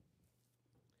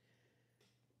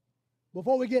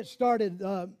Before we get started,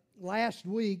 last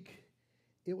week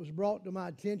it was brought to my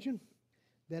attention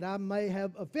that I may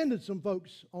have offended some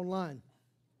folks online.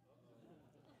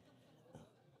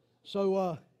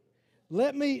 So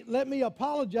let me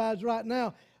apologize right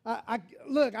now.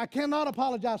 Look, I cannot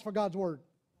apologize for God's Word.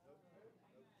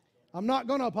 I'm not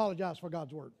going to apologize for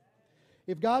God's Word.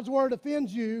 If God's Word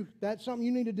offends you, that's something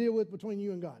you need to deal with between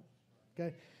you and God.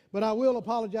 Okay? But I will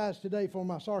apologize today for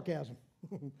my sarcasm.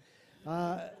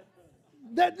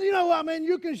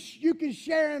 You can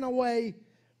share in a way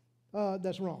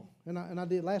that's wrong, and I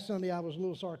did last Sunday. I was a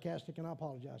little sarcastic, and I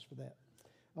apologize for that.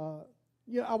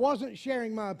 I wasn't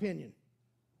sharing my opinion.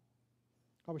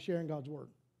 I was sharing God's Word.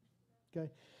 Okay,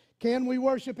 can we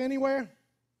worship anywhere?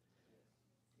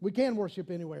 We can worship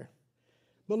anywhere,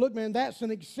 but look, man, that's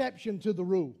an exception to the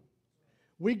rule.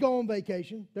 We go on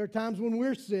vacation. There are times when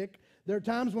we're sick. There are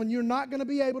times when you're not going to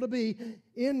be able to be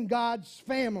in God's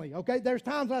family, okay? There's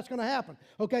times that's going to happen,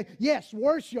 okay? Yes,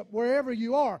 worship wherever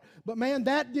you are, but man,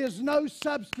 that is no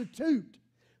substitute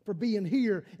for being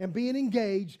here and being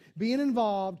engaged, being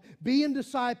involved, being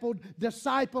discipled,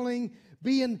 discipling,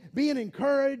 being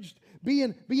encouraged,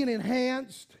 being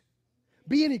enhanced,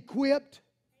 being equipped.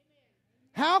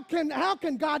 How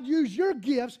can God use your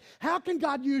gifts? How can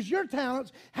God use your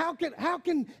talents? How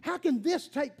can this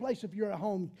take place if you're at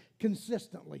home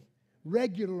consistently,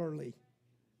 regularly?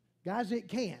 Guys, it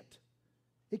can't.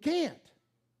 It can't.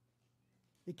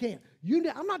 It can't.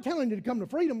 I'm not telling you to come to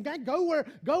freedom.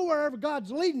 Go wherever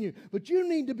God's leading you. But you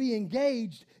need to be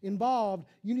engaged, involved.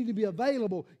 You need to be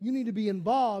available. You need to be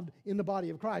involved in the body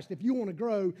of Christ if you want to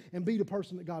grow and be the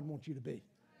person that God wants you to be.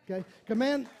 Okay?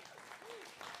 Command.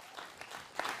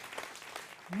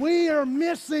 We are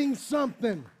missing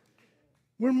something.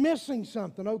 We're missing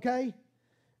something, okay?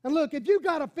 And look, if you've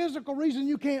got a physical reason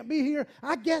you can't be here,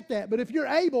 I get that. But if you're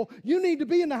able, you need to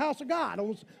be in the house of God.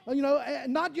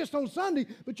 Not just on Sunday,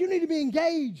 but you need to be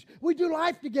engaged. We do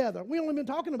life together. We've only been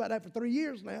talking about that for 3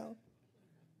 years now.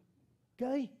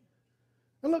 Okay?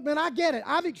 And look, man, I get it.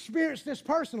 I've experienced this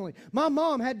personally. My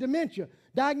mom had dementia.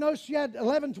 Diagnosed, she had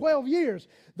 11, 12 years.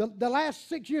 The last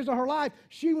 6 years of her life,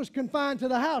 she was confined to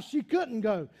the house. She couldn't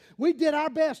go. We did our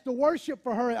best to worship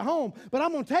for her at home. But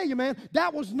I'm going to tell you, man,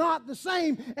 that was not the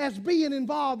same as being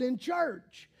involved in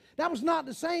church. That was not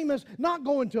the same as not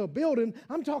going to a building.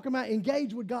 I'm talking about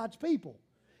engage with God's people.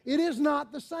 It is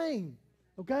not the same,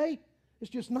 okay? It's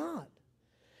just not.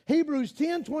 Hebrews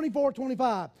 10, 24,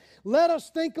 25. Let us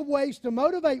think of ways to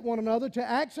motivate one another to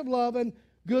acts of love and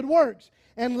good works.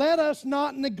 And let us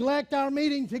not neglect our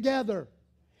meeting together,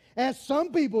 as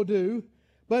some people do,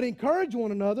 but encourage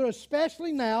one another,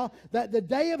 especially now that the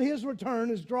day of His return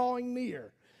is drawing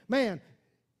near. Man,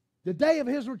 the day of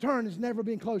His return has never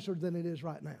been closer than it is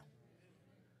right now.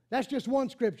 That's just one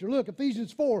scripture. Look,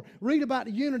 Ephesians 4, read about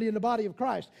the unity in the body of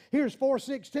Christ. Here's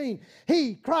 4:16.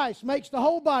 He, Christ, makes the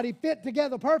whole body fit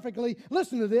together perfectly,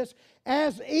 listen to this,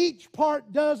 as each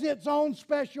part does its own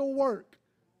special work.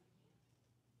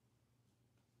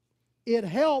 It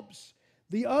helps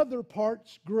the other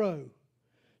parts grow.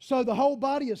 So the whole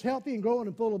body is healthy and growing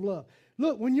and full of love.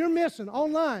 Look, when you're missing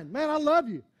online, man, I love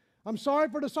you. I'm sorry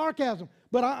for the sarcasm,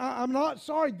 but I'm not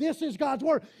sorry. This is God's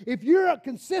Word. If you're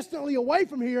consistently away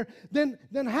from here, then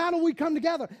how do we come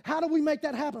together? How do we make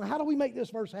that happen? How do we make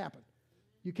this verse happen?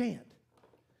 You can't.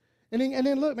 And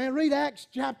then look, man, read Acts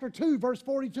chapter 2, verse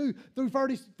 42 through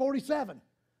 47.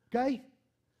 Okay?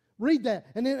 Read that.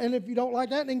 And if you don't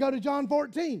like that, then go to John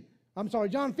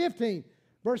 15,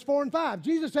 verse 4 and 5.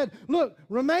 Jesus said, look,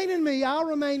 remain in me, I'll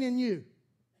remain in you.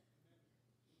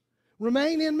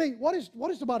 Remain in me. What is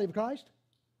the body of Christ?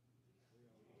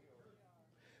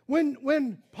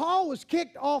 When Paul was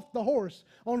kicked off the horse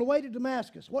on the way to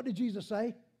Damascus, what did Jesus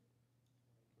say?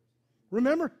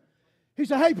 Remember? He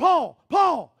said, hey, Paul,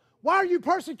 why are you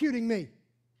persecuting me?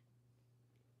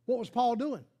 What was Paul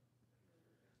doing?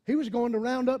 He was going to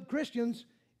round up Christians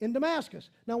in Damascus.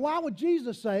 Now, why would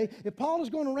Jesus say, if Paul is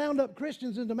going to round up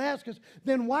Christians in Damascus,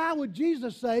 then why would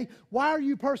Jesus say, why are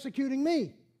you persecuting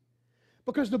me?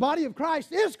 Because the body of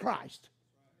Christ is Christ.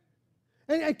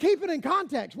 And keep it in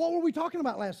context. What were we talking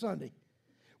about last Sunday?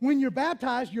 When you're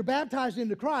baptized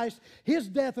into Christ, His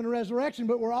death and resurrection,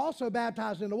 but we're also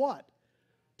baptized into what?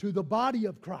 To the body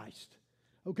of Christ.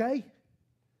 Okay?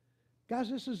 Guys,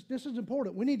 this is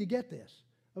important. We need to get this.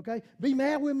 Okay? Be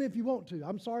mad with me if you want to.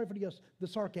 I'm sorry for the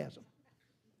sarcasm.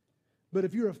 But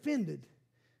if you're offended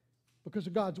because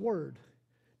of God's Word,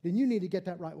 then you need to get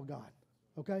that right with God.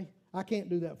 Okay? I can't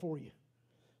do that for you.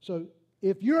 So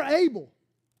if you're able,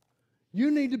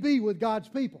 you need to be with God's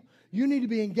people. You need to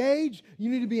be engaged. You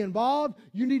need to be involved.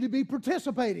 You need to be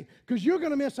participating because you're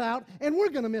going to miss out and we're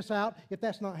going to miss out if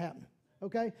that's not happening.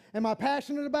 Okay? Am I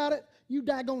passionate about it? You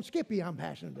daggone Skippy, I'm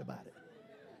passionate about it.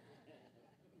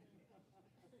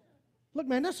 Look,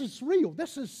 man, this is real.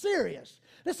 This is serious.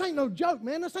 This ain't no joke,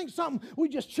 man. This ain't something we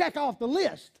just check off the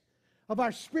list of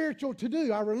our spiritual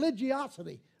to-do, our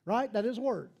religiosity, right? That is a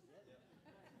word.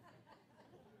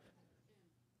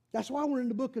 That's why we're in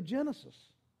the book of Genesis.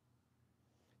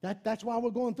 That's why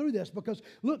we're going through this, because,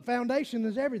 look, foundation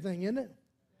is everything, isn't it?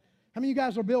 How many of you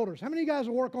guys are builders? How many of you guys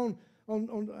work on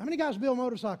how many guys build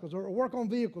motorcycles or work on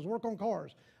vehicles, work on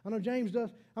cars? I know James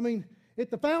does. I mean, if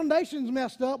the foundation's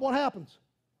messed up, what happens?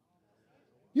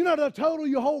 You know, they'll total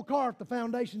your whole car if the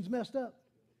foundation's messed up.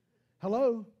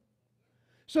 Hello?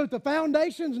 So if the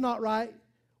foundation's not right,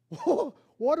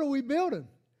 what are we building?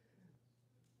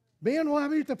 Ben, well, I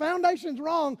mean, if the foundation's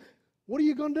wrong, what are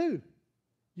you going to do?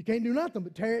 You can't do nothing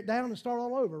but tear it down and start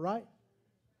all over, right?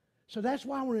 So that's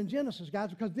why we're in Genesis, guys,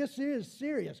 because this is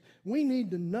serious. We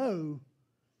need to know,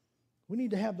 we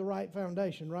need to have the right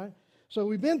foundation, right? So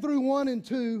we've been through 1 and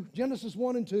 2, Genesis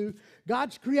 1 and 2.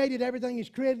 God's created everything. He's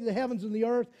created the heavens and the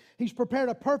earth. He's prepared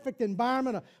a perfect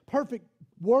environment, a perfect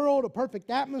world, a perfect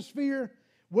atmosphere,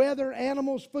 weather,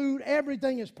 animals, food,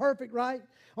 everything is perfect, right?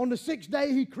 On the 6th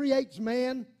day, He creates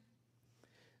man.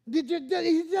 He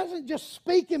doesn't just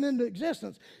speak him into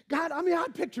existence. God, I mean, I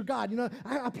picture God. You know,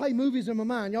 I play movies in my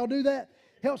mind. Y'all do that?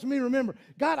 Helps me remember.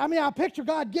 God, I mean, I picture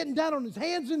God getting down on His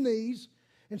hands and knees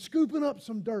and scooping up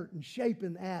some dirt and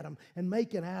shaping Adam and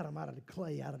making Adam out of the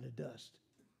clay, out of the dust.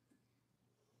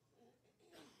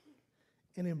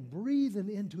 And then breathing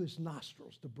into his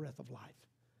nostrils the breath of life.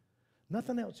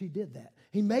 Nothing else. He did that.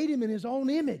 He made him in His own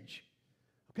image.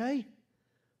 Okay?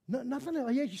 Nothing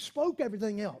else. He spoke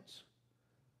everything else.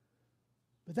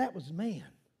 But that was man.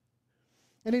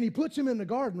 And then He puts him in the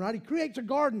garden, right? He creates a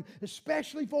garden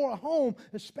especially for a home,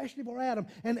 especially for Adam.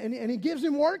 And He gives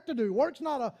him work to do. Work's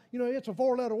not a, you know, it's a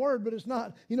 4-letter word, but it's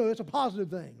not, you know, it's a positive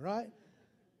thing, right?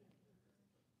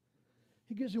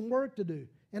 He gives him work to do.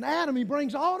 And Adam, He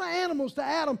brings all the animals to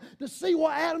Adam to see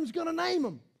what Adam's going to name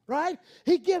them, right?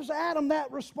 He gives Adam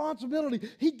that responsibility.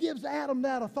 He gives Adam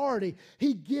that authority.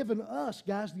 He's given us,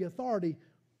 guys, the authority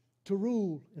to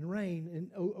rule and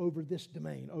reign over this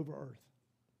domain, over earth.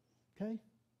 Okay?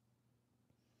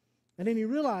 And then He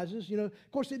realizes, you know,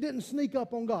 of course it didn't sneak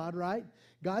up on God, right?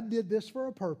 God did this for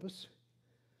a purpose.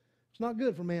 It's not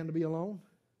good for man to be alone.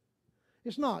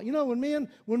 It's not. You know,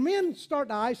 when men start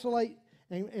to isolate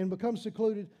and become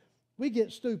secluded, we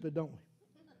get stupid, don't we?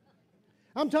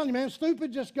 I'm telling you, man,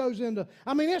 stupid just goes into,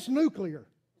 I mean, it's nuclear.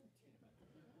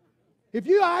 If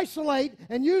you isolate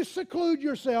and you seclude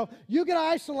yourself, you get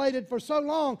isolated for so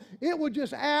long, it would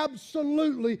just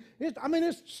absolutely,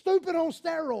 it's stupid on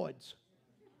steroids.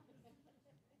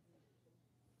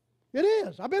 It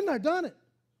is. I've been there, done it.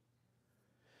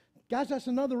 Guys, that's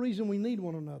another reason we need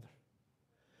one another.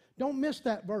 Don't miss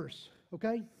that verse,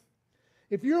 okay?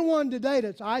 If you're one today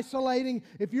that's isolating,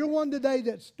 if you're one today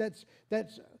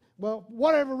that's well,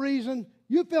 whatever reason,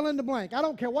 you fill in the blank. I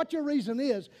don't care what your reason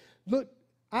is. Look,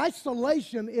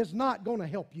 isolation is not going to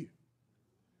help you.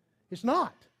 It's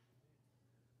not.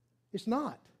 It's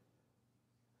not.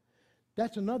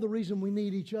 That's another reason we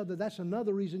need each other. That's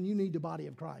another reason you need the body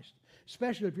of Christ,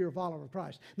 especially if you're a follower of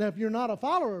Christ. Now, if you're not a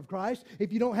follower of Christ,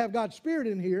 if you don't have God's Spirit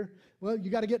in here, well,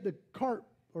 you got to get the cart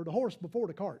or the horse before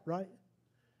the cart, right?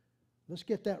 Let's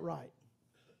get that right.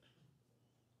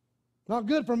 Not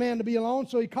good for man to be alone,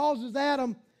 so He causes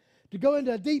Adam to go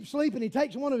into a deep sleep, and He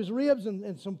takes one of his ribs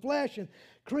and some flesh and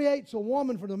creates a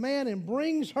woman for the man and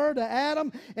brings her to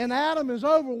Adam, and Adam is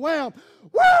overwhelmed.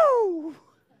 Woo!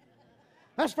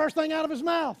 That's the first thing out of his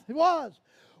mouth. It was.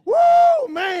 Woo,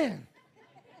 man!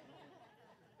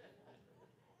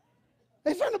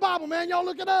 It's in the Bible, man. Y'all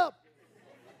look it up.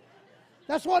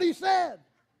 That's what he said.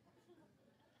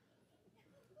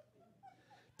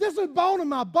 This is bone of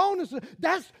my bone.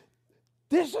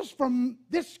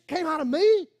 This came out of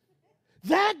me.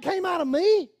 That came out of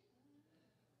me.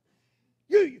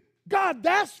 God,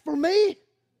 that's for me.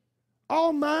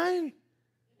 All mine.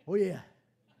 Oh, yeah.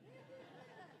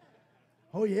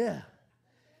 Oh, yeah.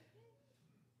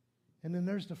 And then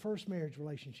there's the first marriage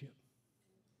relationship.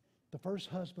 The first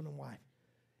husband and wife.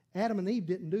 Adam and Eve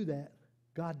didn't do that.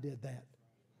 God did that.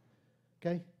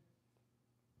 Okay?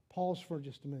 Pause for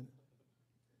just a minute.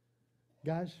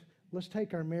 Guys, let's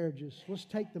take our marriages. Let's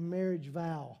take the marriage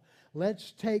vow.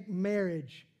 Let's take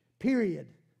marriage, period,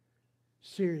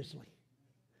 seriously.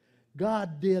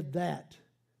 God did that.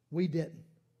 We didn't.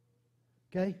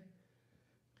 Okay?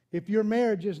 If your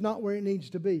marriage is not where it needs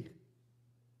to be,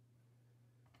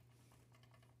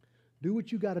 do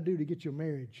what you got to do to get your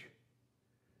marriage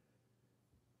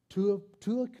to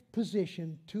a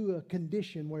position, to a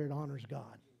condition where it honors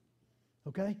God.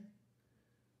 Okay?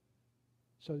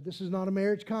 So this is not a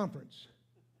marriage conference.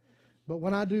 But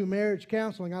when I do marriage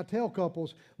counseling, I tell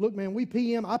couples, look, man,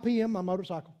 I PM my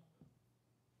motorcycle.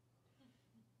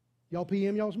 Y'all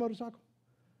PM y'all's motorcycle?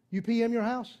 You PM your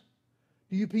house?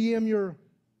 Do you PM your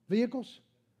vehicles?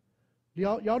 Do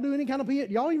y'all do any kind of PM?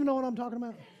 Y'all even know what I'm talking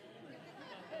about?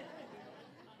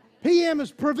 PM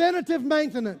is preventative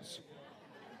maintenance.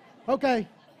 Okay.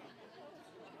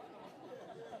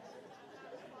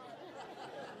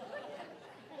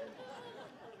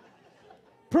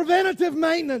 Preventative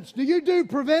maintenance. Do you do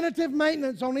preventative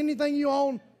maintenance on anything you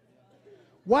own?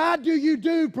 Why do you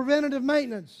do preventative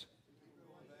maintenance?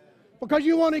 Because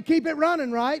you want to keep it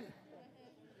running, right?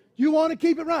 You want to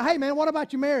keep it running. Hey, man, what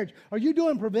about your marriage? Are you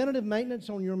doing preventative maintenance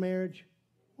on your marriage?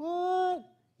 What?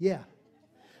 Yeah.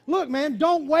 Look, man,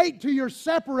 don't wait till you're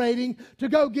separating to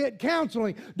go get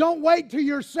counseling. Don't wait till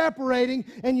you're separating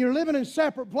and you're living in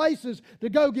separate places to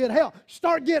go get help.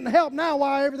 Start getting help now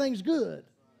while everything's good.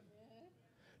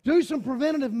 Do some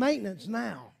preventative maintenance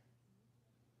now.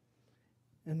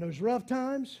 And those rough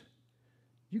times,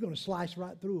 you're going to slice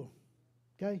right through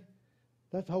them. Okay?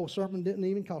 That whole sermon didn't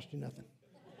even cost you nothing.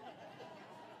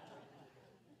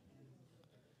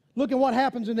 Look at what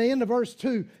happens in the end of verse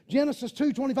 2. Genesis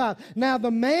 2:25. Now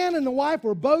the man and the wife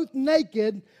were both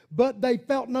naked, but they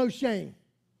felt no shame.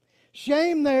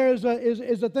 Shame there is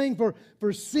a thing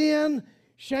for sin.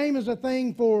 Shame is a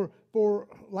thing for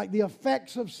like the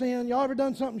effects of sin. Y'all ever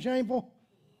done something shameful?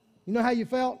 You know how you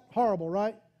felt? Horrible,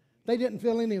 right? They didn't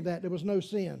feel any of that. There was no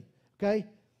sin. Okay?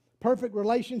 Perfect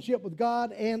relationship with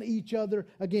God and each other.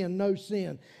 Again, no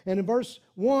sin. And in verse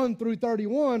 1 through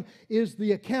 31 is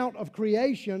the account of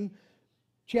creation.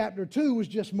 Chapter 2 was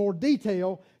just more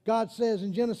detail. God says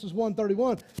in Genesis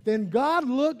 1:31, then God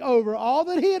looked over all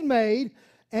that He had made,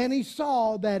 and He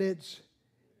saw that it's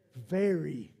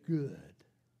very good.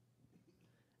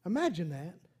 Imagine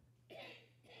that.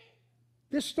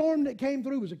 This storm that came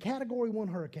through was a Category 1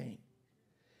 hurricane.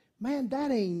 Man, that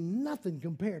ain't nothing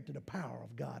compared to the power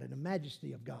of God and the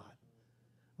majesty of God.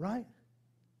 Right?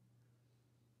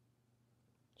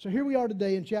 So here we are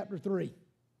today in chapter 3.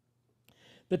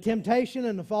 The temptation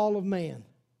and the fall of man.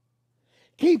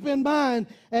 Keep in mind,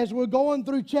 as we're going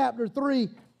through chapter 3,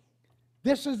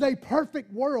 this is a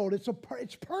perfect world. It's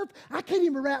perfect. I can't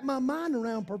even wrap my mind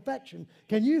around perfection.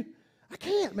 Can you? I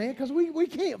can't, man, because we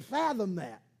can't fathom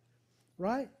that.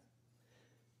 Right?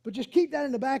 But just keep that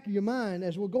in the back of your mind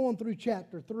as we're going through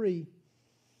chapter 3.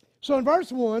 So in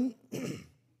verse 1,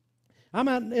 I'm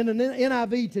out in an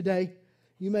NIV today.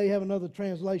 You may have another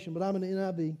translation, but I'm in the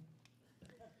NIV.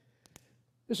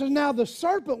 It says, now the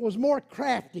serpent was more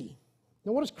crafty.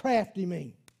 Now what does crafty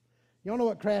mean? Y'all know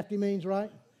what crafty means,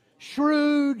 right?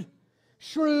 Shrewd,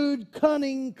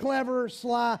 cunning, clever,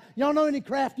 sly. Y'all know any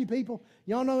crafty people?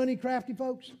 Y'all know any crafty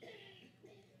folks?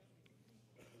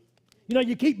 You know,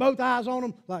 you keep both eyes on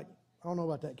them. Like, I don't know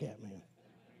about that cat, man.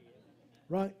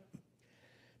 Right?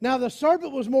 Now, the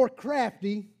serpent was more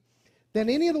crafty than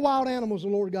any of the wild animals the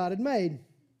Lord God had made.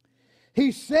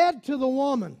 He said to the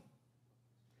woman,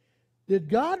 did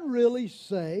God really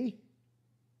say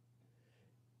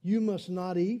you must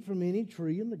not eat from any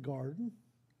tree in the garden?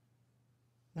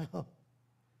 Now,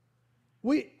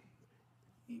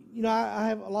 I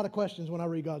have a lot of questions when I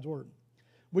read God's Word.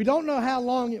 We don't know how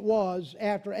long it was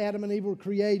after Adam and Eve were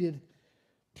created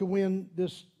to when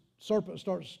this serpent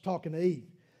starts talking to Eve.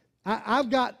 I've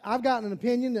got an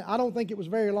opinion that I don't think it was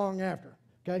very long after.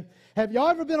 Okay, have y'all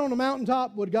ever been on a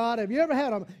mountaintop with God? Have you ever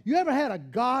had a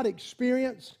God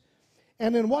experience?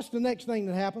 And then what's the next thing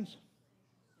that happens?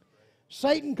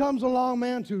 Satan comes along,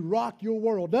 man, to rock your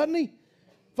world, doesn't he?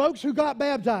 Folks who got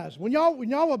baptized, when y'all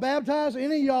were baptized,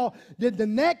 any of y'all did the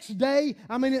next day,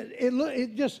 I mean,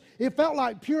 it felt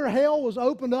like pure hell was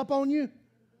opened up on you.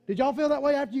 Did y'all feel that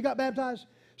way after you got baptized?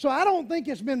 So I don't think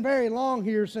it's been very long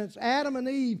here since Adam and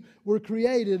Eve were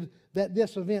created that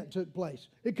this event took place.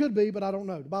 It could be, but I don't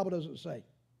know. The Bible doesn't say.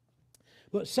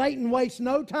 But Satan wastes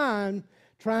no time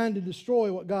trying to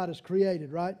destroy what God has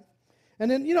created, right?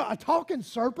 And then, a talking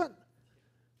serpent?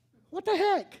 What the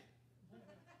heck?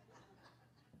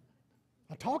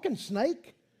 A talking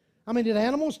snake? I mean, did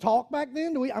animals talk back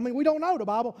then? We don't know.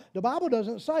 The Bible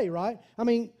doesn't say, right? I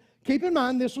mean, keep in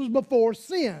mind this was before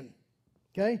sin.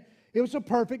 Okay? It was a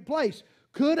perfect place.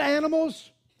 Could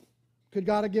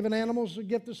God have given animals a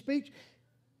gift of speech?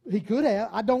 He could have.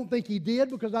 I don't think He did,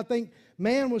 because I think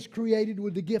man was created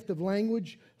with the gift of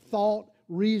language, thought,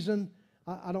 reason.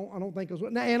 I don't think it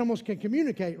was. Now, animals can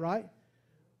communicate, right?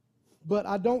 But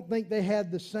I don't think they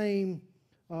had the same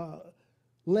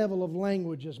level of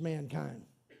language as mankind.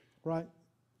 right?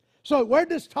 So where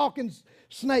does talking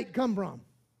snake come from?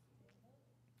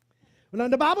 Well, now,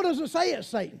 the Bible doesn't say it's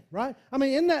Satan, right? I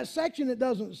mean, in that section it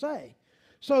doesn't say.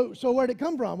 So where did it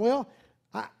come from? Well,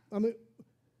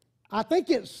 I think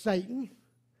it's Satan.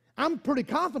 I'm pretty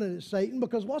confident it's Satan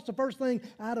because what's the first thing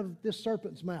out of this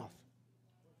serpent's mouth?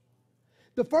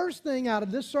 The first thing out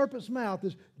of this serpent's mouth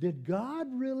is, did God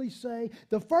really say?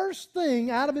 The first thing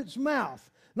out of its mouth,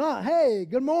 not, hey,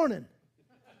 good morning.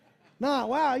 Not,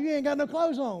 wow, you ain't got no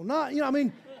clothes on. Not,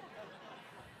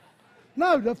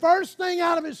 no, the first thing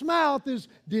out of its mouth is,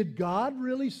 did God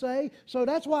really say? So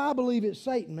that's why I believe it's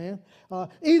Satan, man.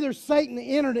 Either Satan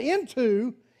entered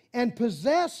into and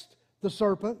possessed the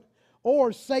serpent,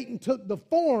 or Satan took the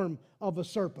form of a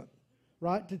serpent,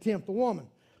 right, to tempt the woman.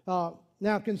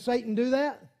 Now, can Satan do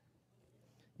that?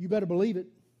 You better believe it.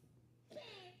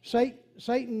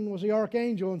 Satan was the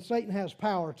archangel, and Satan has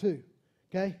power too,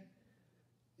 okay?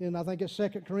 And I think it's 2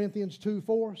 Corinthians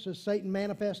 2:4 says Satan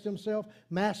manifests himself,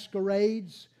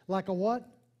 masquerades like a what?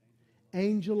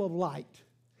 Angel of light,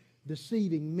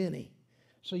 deceiving many.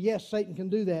 So yes, Satan can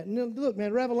do that. And look,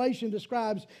 man, Revelation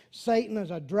describes Satan as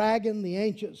a dragon, the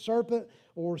ancient serpent,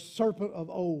 or serpent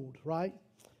of old, right?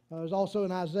 There's also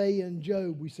in Isaiah and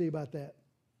Job we see about that.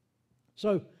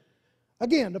 So,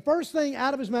 again, the first thing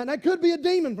out of his mouth, that could be a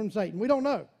demon from Satan. We don't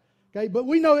know, okay? But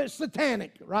we know it's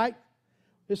satanic, right?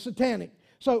 It's satanic.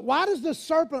 So why does the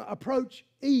serpent approach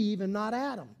Eve and not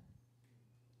Adam?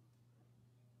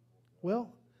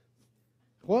 Well,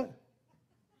 what?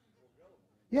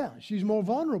 Yeah, she's more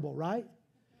vulnerable, right?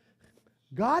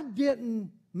 God didn't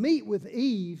meet with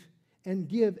Eve and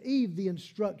give Eve the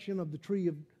instruction of the tree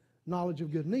of knowledge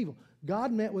of good and evil.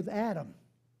 God met with Adam.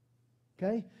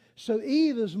 Okay? So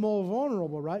Eve is more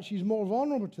vulnerable, right? She's more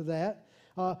vulnerable to that.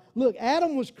 Look,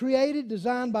 Adam was created,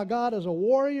 designed by God as a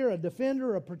warrior, a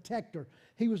defender, a protector.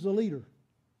 He was the leader.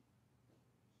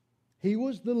 He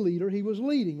was the leader. He was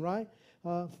leading, right?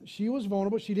 She was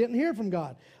vulnerable. She didn't hear from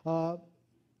God.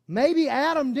 Maybe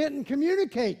Adam didn't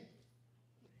communicate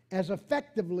as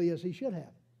effectively as he should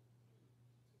have.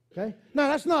 Okay? Now,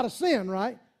 that's not a sin,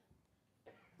 right?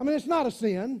 I mean, it's not a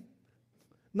sin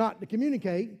not to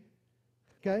communicate.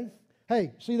 Okay?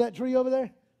 Hey, see that tree over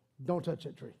there? Don't touch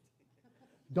that tree.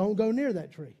 Don't go near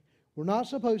that tree. We're not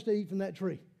supposed to eat from that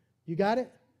tree. You got it?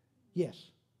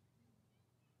 Yes.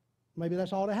 Maybe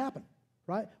that's all that happened,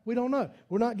 right? We don't know.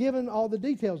 We're not given all the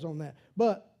details on that.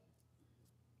 But,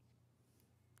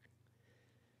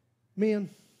 men,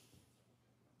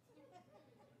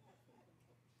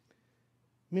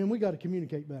 we got to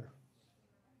communicate better.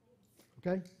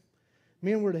 Okay?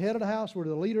 Men, we're the head of the house. We're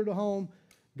the leader of the home.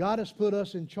 God has put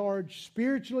us in charge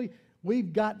spiritually.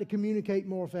 We've got to communicate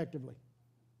more effectively.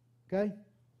 Okay?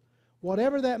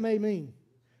 Whatever that may mean,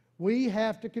 we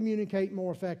have to communicate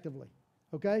more effectively.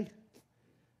 Okay?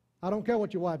 I don't care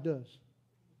what your wife does.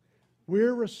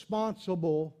 We're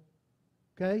responsible,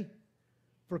 okay,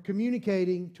 for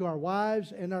communicating to our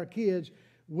wives and our kids.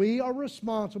 We are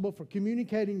responsible for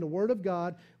communicating the Word of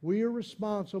God. We are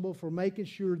responsible for making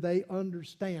sure they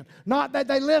understand. Not that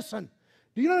they listen.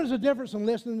 Do you know there's a difference in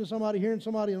listening to somebody, hearing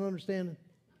somebody, and understanding?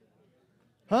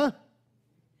 Huh?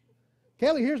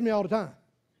 Kelly hears me all the time.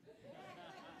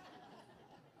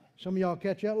 Some of y'all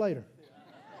catch that later.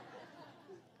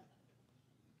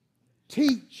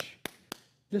 Teach,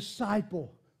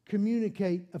 disciple,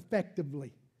 communicate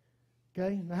effectively.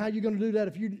 Okay? Now how are you going to do that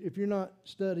if you're not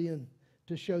studying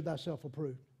to show thyself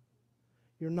approved?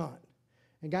 You're not.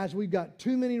 And guys, we've got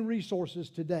too many resources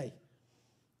today.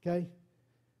 Okay?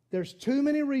 There's too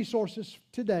many resources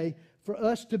today for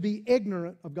us to be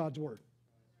ignorant of God's Word.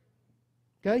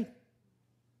 Okay?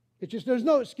 It's just, there's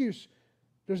no excuse.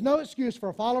 There's no excuse for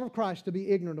a follower of Christ to be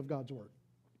ignorant of God's Word.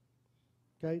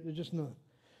 Okay? There's just none.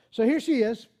 So here she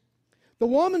is. The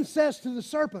woman says to the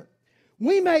serpent,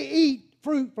 we may eat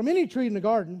fruit from any tree in the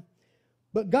garden,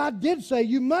 but God did say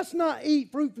you must not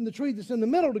eat fruit from the tree that's in the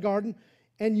middle of the garden,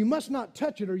 and you must not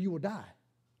touch it or you will die.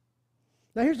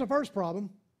 Now here's the first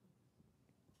problem.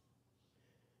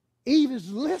 Eve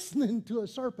is listening to a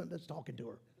serpent that's talking to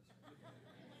her.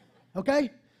 Okay?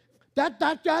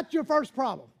 That's your first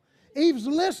problem. Eve's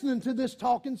listening to this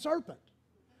talking serpent.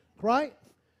 Right?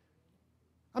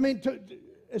 I mean,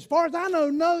 as far as I know,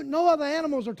 no other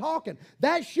animals are talking.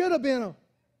 That should have been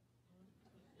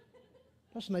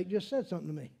that snake just said something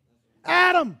to me.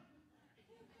 Adam!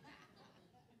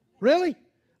 Really?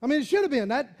 I mean, it should have been.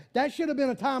 That should have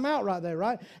been a timeout right there,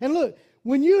 right? And look,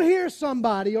 when you hear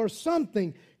somebody or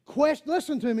something,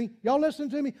 listen to me. Y'all listen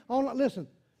to me? Listen.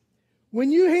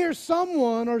 When you hear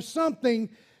someone or something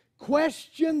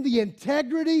question the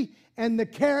integrity and the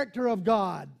character of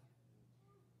God,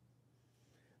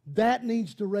 that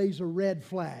needs to raise a red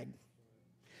flag.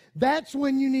 That's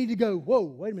when you need to go, whoa,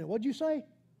 wait a minute, what'd you say?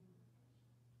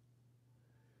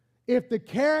 If the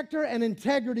character and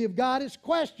integrity of God is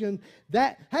questioned,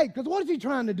 because what is He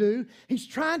trying to do? He's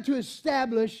trying to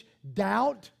establish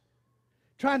doubt,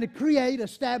 trying to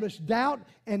establish doubt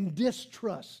and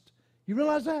distrust. You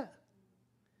realize that?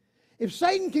 If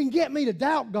Satan can get me to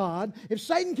doubt God, if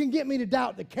Satan can get me to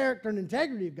doubt the character and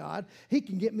integrity of God, he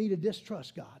can get me to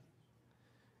distrust God.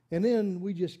 And then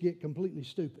we just get completely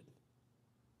stupid.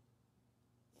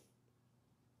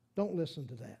 Don't listen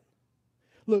to that.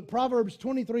 Look, Proverbs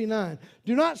 23:9.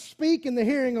 Do not speak in the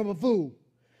hearing of a fool,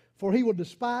 for he will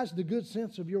despise the good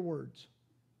sense of your words.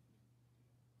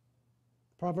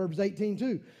 Proverbs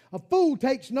 18:2. A fool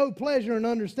takes no pleasure in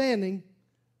understanding.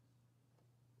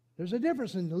 There's a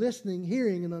difference in listening,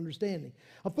 hearing, and understanding.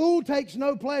 A fool takes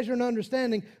no pleasure in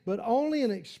understanding, but only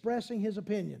in expressing his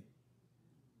opinion.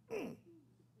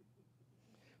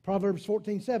 Proverbs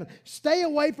 14:7. Stay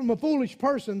away from a foolish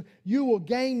person. You will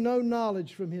gain no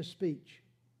knowledge from his speech.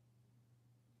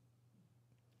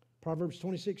 Proverbs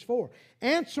 26:4.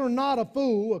 Answer not a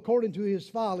fool according to his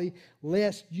folly,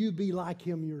 lest you be like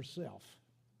him yourself.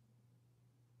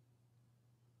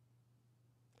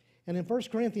 And in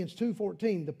 1 Corinthians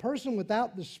 2:14, the person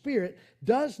without the Spirit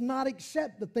does not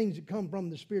accept the things that come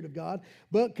from the Spirit of God,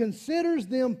 but considers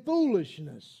them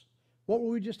foolishness. What were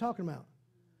we just talking about?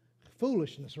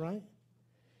 Foolishness, right?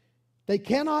 They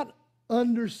cannot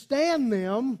understand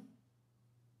them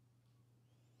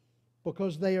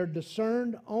because they are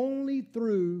discerned only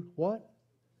through what?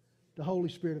 The Holy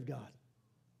Spirit of God.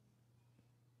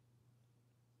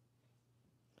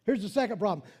 Here's the second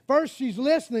problem. First, she's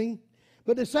listening,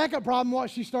 but the second problem,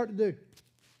 what she started to do?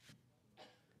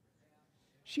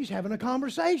 She's having a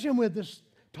conversation with this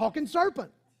talking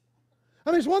serpent. I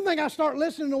mean, it's one thing I start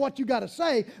listening to what you got to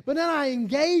say, but then I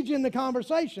engage in the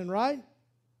conversation, right?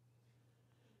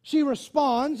 She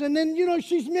responds, and then,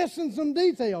 she's missing some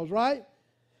details, right?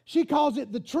 She calls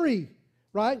it the tree,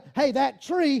 right? Hey, that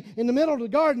tree in the middle of the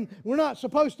garden, we're not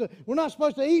supposed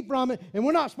to eat from it, and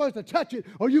we're not supposed to touch it,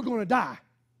 or you're going to die.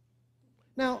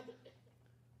 Now,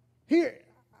 here,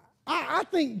 I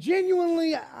think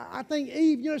genuinely, I think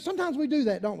Eve, sometimes we do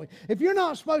that, don't we? If you're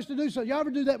not supposed to do something, you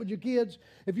ever do that with your kids?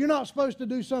 If you're not supposed to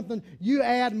do something, you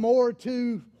add more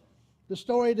to the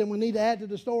story than we need to add to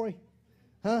the story?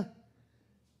 Huh?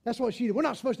 That's what she did. We're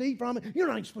not supposed to eat from it. You're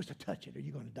not even supposed to touch it or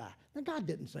you're going to die. Now, God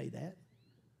didn't say that.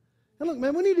 And look,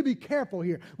 man, we need to be careful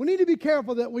here. We need to be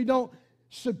careful that we don't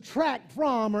subtract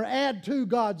from or add to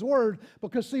God's Word,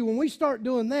 because, see, when we start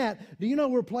doing that, do you know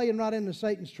we're playing right into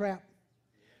Satan's trap?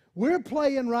 We're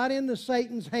playing right into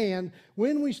Satan's hand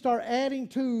when we start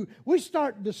we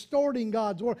start distorting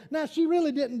God's Word. Now, she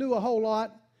really didn't do a whole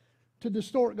lot to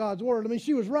distort God's Word. I mean,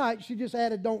 she was right. She just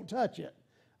added, don't touch it.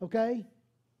 Okay?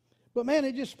 But, man,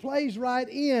 it just plays right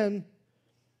in.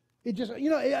 It just,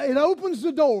 it opens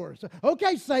the doors.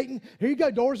 Okay, Satan, here you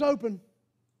go. Doors open.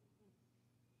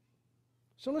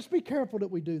 So let's be careful that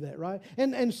we do that, right?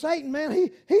 And Satan, man,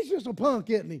 he's just a punk,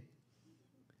 isn't he?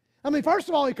 I mean, first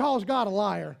of all, he calls God a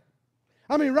liar.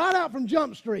 I mean, right out from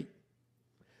Jump Street.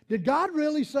 Did God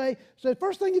really say,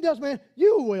 first thing he does, man,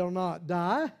 you will not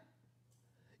die.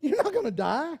 You're not going to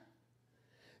die.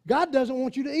 God doesn't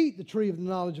want you to eat the tree of the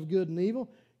knowledge of good and evil.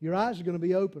 Your eyes are going to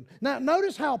be open. Now,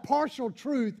 notice how partial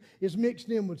truth is mixed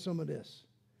in with some of this.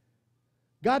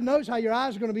 God knows how your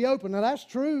eyes are going to be open. Now, that's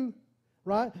true,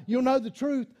 right? You'll know the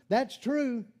truth. That's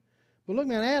true. But look,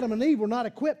 man, Adam and Eve were not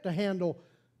equipped to handle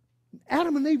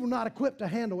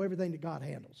everything that God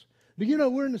handles. Do you know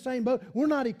we're in the same boat? We're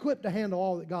not equipped to handle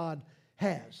all that God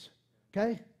has.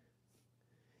 Okay?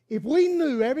 If we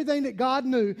knew everything that God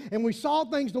knew and we saw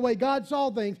things the way God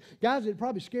saw things, guys, it'd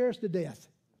probably scare us to death.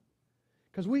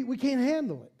 Because we can't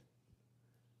handle it.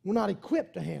 We're not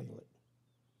equipped to handle it.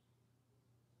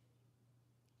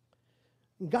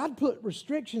 And God put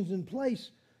restrictions in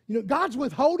place. God's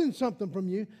withholding something from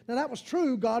you. Now, that was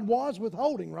true. God was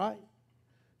withholding, right?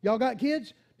 Y'all got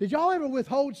kids? Did y'all ever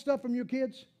withhold stuff from your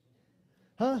kids?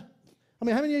 Huh? I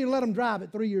mean, how many of you let them drive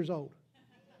at 3 years old?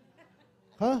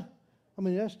 Huh? I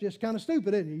mean, that's just kind of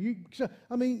stupid, isn't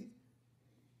it?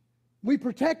 We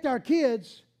protect our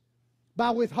kids by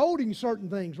withholding certain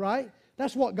things, right?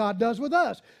 That's what God does with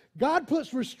us. God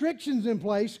puts restrictions in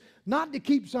place not to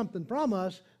keep something from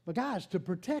us, but, guys, to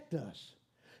protect us.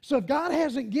 So if God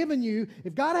hasn't given you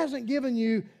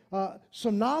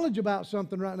some knowledge about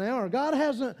something right now, or God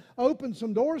hasn't opened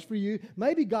some doors for you,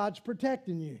 maybe God's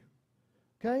protecting you.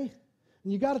 Okay?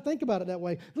 And you got to think about it that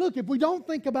way. Look, if we don't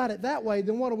think about it that way,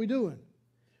 then what are we doing?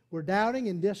 We're doubting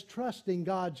and distrusting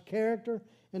God's character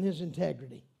and His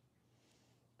integrity.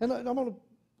 And I'm going to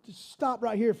just stop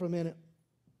right here for a minute.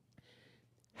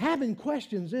 Having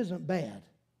questions isn't bad.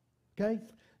 Okay?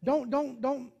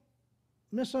 Don't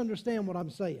misunderstand what I'm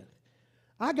saying.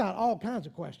 I got all kinds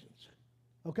of questions.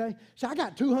 Okay? So I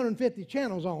got 250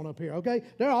 channels on up here. Okay?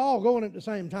 They're all going at the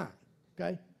same time.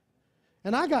 Okay?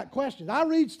 And I got questions. I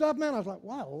read stuff, man. I was like,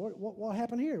 wow, what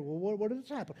happened here? Well, what did this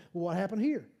happen? Well, what happened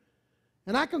here?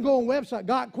 And I can go on website.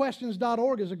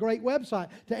 GotQuestions.org is a great website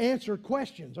to answer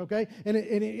questions, okay? And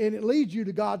it leads you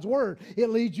to God's Word.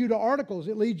 It leads you to articles.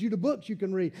 It leads you to books you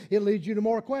can read. It leads you to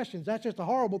more questions. That's just a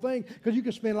horrible thing because you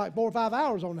can spend like 4 or 5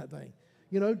 hours on that thing.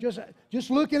 You know,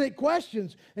 just looking at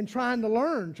questions and trying to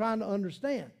learn, trying to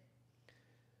understand.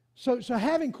 So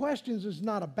having questions is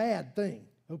not a bad thing,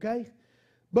 okay?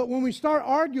 But when we start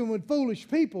arguing with foolish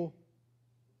people,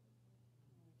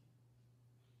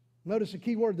 notice the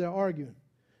key word there, arguing.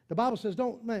 The Bible says,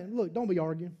 don't be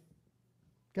arguing.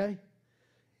 Okay?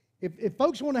 If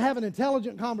folks want to have an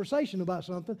intelligent conversation about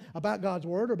something, about God's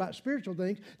Word or about spiritual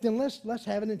things, then let's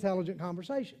have an intelligent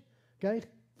conversation. Okay?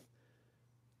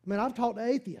 I mean, I've talked to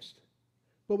atheists,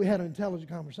 but we had an intelligent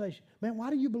conversation. Man, why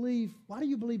do you believe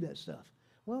that stuff?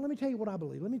 Well, let me tell you what I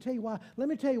believe. Let me tell you why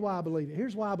I believe it.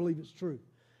 Here's why I believe it's true.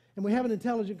 And we have an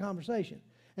intelligent conversation.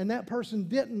 And that person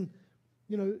didn't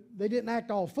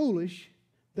act all foolish.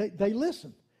 They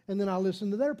listened. And then I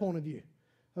listened to their point of view.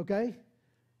 Okay?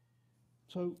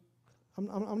 So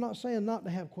I'm not saying not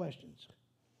to have questions.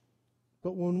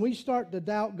 But when we start to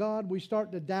doubt God, we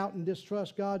start to doubt and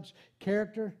distrust God's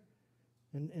character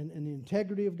and the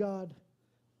integrity of God,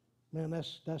 man,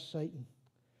 that's Satan.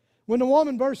 When the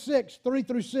woman, verse 6, 3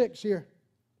 through 6 here,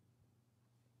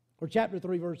 or chapter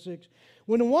 3, verse 6,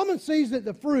 when the woman sees that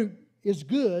the fruit is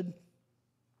good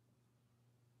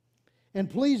and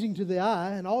pleasing to the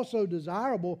eye, and also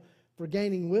desirable for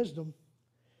gaining wisdom,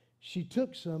 she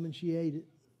took some and she ate it.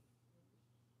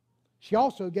 She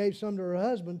also gave some to her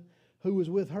husband who was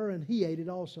with her, and he ate it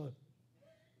also.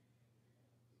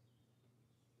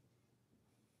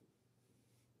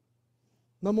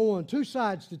 Number one, 2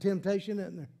 sides to temptation,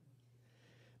 isn't there?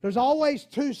 There's always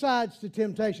 2 sides to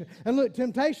temptation. And look,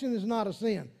 temptation is not a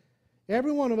sin.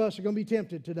 Every one of us are going to be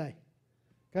tempted today.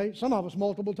 Okay? Some of us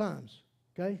multiple times.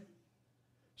 Okay?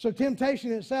 So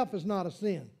temptation itself is not a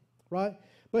sin, right?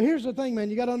 But here's the thing, man,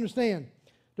 you got to understand.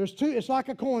 It's like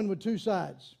a coin with 2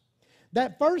 sides.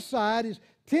 That first side is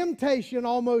temptation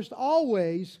almost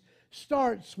always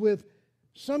starts with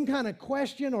some kind of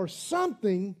question or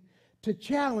something to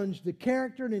challenge the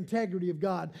character and integrity of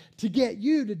God, to get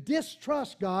you to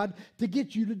distrust God, to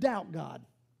get you to doubt God.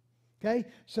 Okay?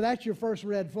 So that's your first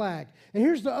red flag. And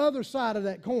here's the other side of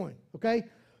that coin, okay?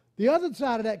 The other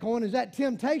side of that coin is that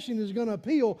temptation is going to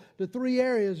appeal to 3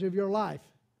 areas of your life.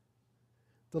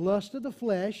 The lust of the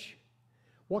flesh,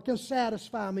 what can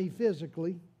satisfy me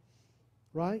physically,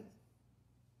 right?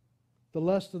 The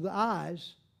lust of the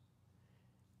eyes,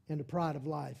 and the pride of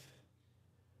life.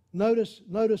 Notice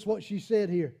what she said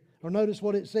here, or notice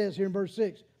what it says here in verse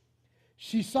 6.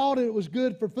 She saw that it was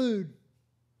good for food,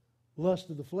 lust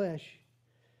of the flesh.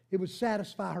 It would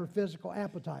satisfy her physical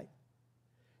appetite.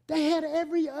 They had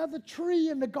every other tree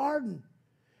in the garden.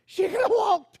 She could have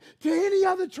walked to any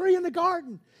other tree in the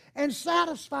garden and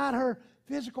satisfied her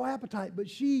physical appetite. But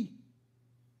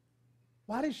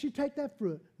why did she take that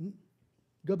fruit?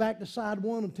 Go back to side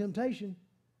 1 of temptation.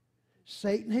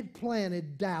 Satan had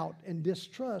planted doubt and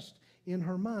distrust in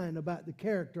her mind about the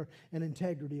character and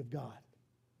integrity of God.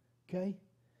 Okay?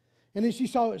 And then she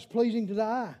saw it was pleasing to the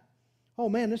eye. Oh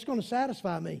man, this is going to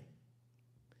satisfy me.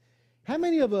 How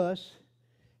many of us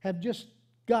have just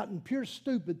gotten pure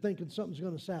stupid thinking something's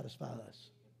going to satisfy us?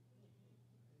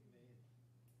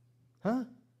 Huh?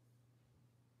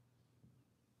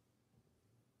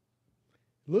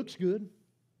 Looks good.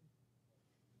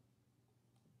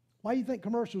 Why do you think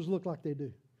commercials look like they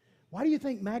do? Why do you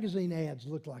think magazine ads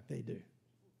look like they do?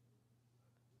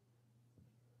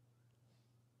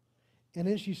 And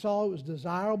then she saw it was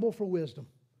desirable for wisdom,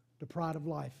 the pride of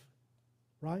life,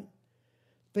 right?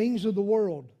 Things of the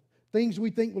world, things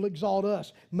we think will exalt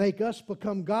us, make us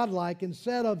become godlike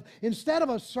instead of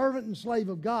a servant and slave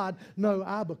of God. No,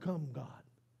 I become God.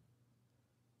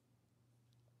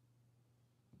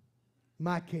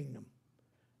 My kingdom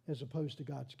as opposed to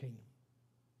God's kingdom.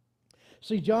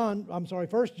 See, 1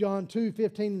 John 2,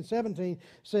 15 and 17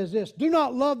 says this, do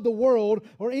not love the world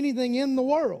or anything in the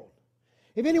world.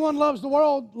 If anyone loves the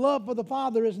world, love for the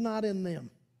Father is not in them.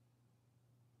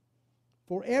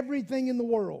 For everything in the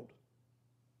world,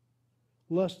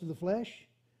 lust of the flesh,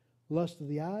 lust of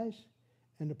the eyes,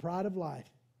 and the pride of life,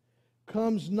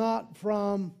 comes not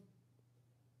from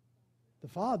the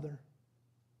Father,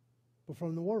 but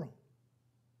from the world.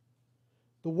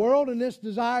 The world and its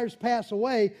desires pass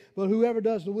away, but whoever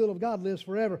does the will of God lives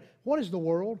forever. What is the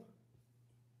world?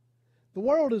 The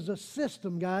world is a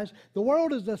system, guys. The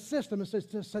world is a system. It's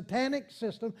a satanic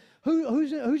system.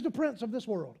 Who's the prince of this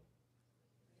world?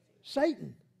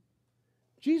 Satan.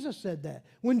 Jesus said that.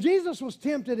 When Jesus was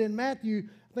tempted in Matthew,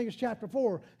 I think it's chapter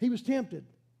 4, he was tempted.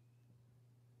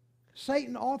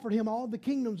 Satan offered him all the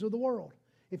kingdoms of the world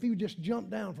if he would just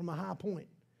jump down from a high point.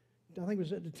 I think it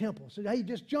was at the temple. Said, hey,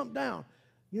 just jump down.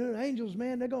 You know, the angels,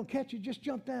 man, they're going to catch you. Just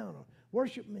jump down or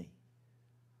worship me.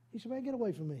 He said, man, get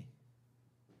away from me.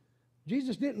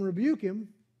 Jesus didn't rebuke him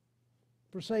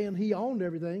for saying he owned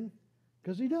everything,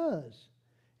 because he does.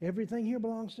 Everything here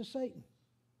belongs to Satan.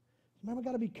 Man, I've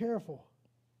got to be careful.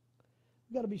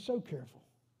 I've got to be so careful.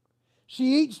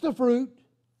 She eats the fruit,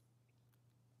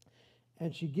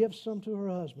 and she gives some to her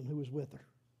husband who was with her.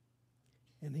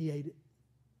 And he ate it.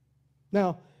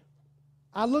 Now,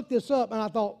 I looked this up, and I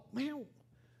thought, man,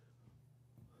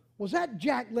 was that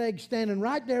jackleg standing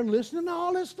right there listening to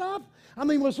all this stuff? I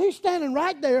mean, was he standing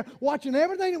right there watching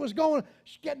everything that was going?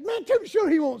 Man, I'm sure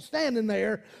he won't standing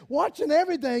there watching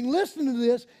everything, listening to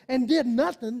this, and did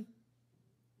nothing.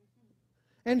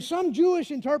 And some Jewish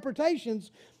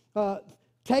interpretations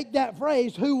take that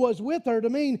phrase, who was with her, to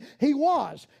mean he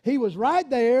was. He was right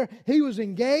there. He was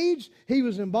engaged. He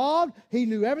was involved. He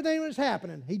knew everything that was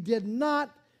happening. He did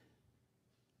nothing.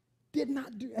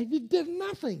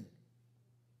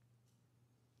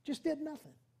 Just did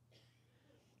nothing.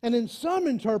 And then some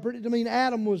interpret it to mean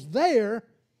Adam was there,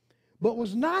 but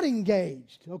was not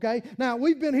engaged. Okay? Now,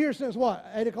 we've been here since what?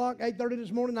 8 o'clock, 8:30 this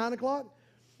morning, 9 o'clock?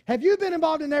 Have you been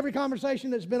involved in every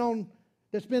conversation that's been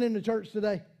in the church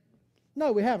today?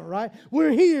 No, we haven't, right?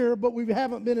 We're here, but we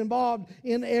haven't been involved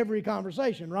in every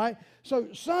conversation, right?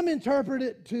 So some interpret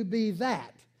it to be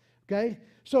that. Okay?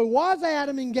 So was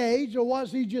Adam engaged, or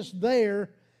was he just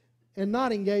there and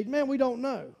not engaged? Man, we don't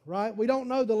know, right? We don't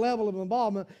know the level of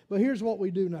involvement, but here's what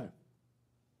we do know.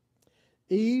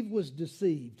 Eve was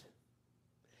deceived.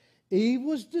 Eve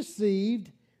was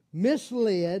deceived,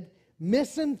 misled,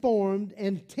 misinformed,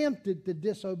 and tempted to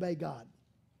disobey God.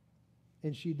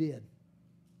 And she did.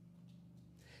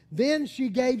 Then she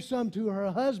gave some to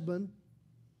her husband.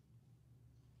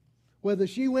 Whether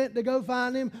she went to go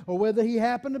find him or whether he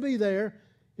happened to be there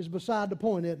is beside the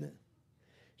point, isn't it?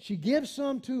 She gives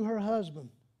some to her husband.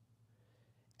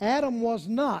 Adam was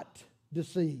not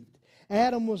deceived.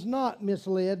 Adam was not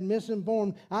misled,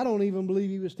 misinformed. I don't even believe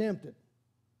he was tempted.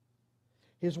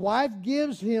 His wife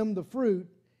gives him the fruit,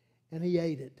 and he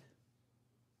ate it.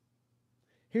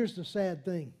 Here's the sad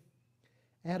thing.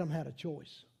 Adam had a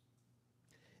choice.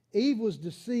 Eve was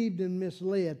deceived and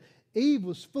misled. Eve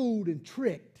was fooled and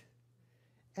tricked.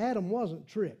 Adam wasn't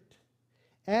tricked.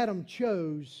 Adam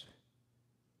chose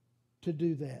to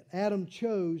do that. Adam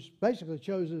basically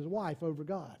chose his wife over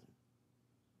God.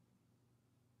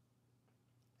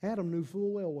 Adam knew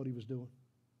full well what he was doing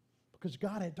because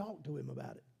God had talked to him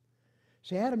about it.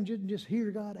 See, Adam didn't just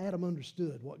hear God, Adam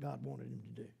understood what God wanted him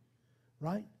to do.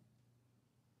 Right?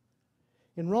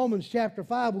 In Romans chapter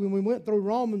 5, when we went through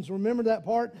Romans, remember that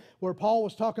part where Paul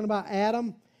was talking about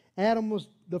Adam?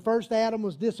 The first Adam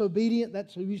was disobedient.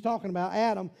 That's who he's talking about,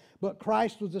 Adam. But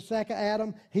Christ was the second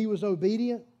Adam. He was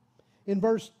obedient. In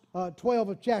verse 12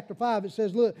 of chapter 5, it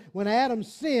says, look, when Adam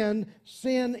sinned,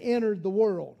 sin entered the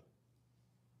world.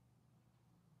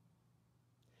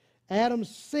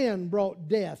 Adam's sin brought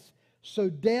death. So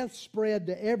death spread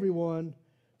to everyone,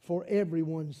 for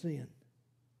everyone's sin.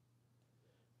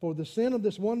 For the sin of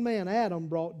this one man, Adam,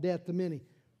 brought death to many.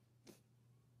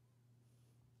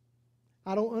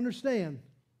 I don't understand.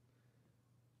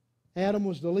 Adam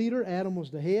was the leader. Adam was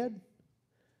the head.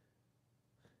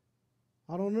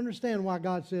 I don't understand why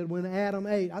God said when Adam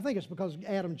ate. I think it's because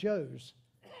Adam chose.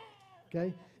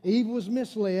 Okay? Eve was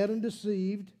misled and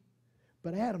deceived,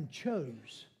 but Adam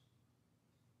chose.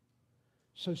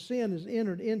 So sin is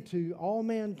entered into all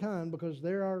mankind because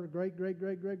there are great,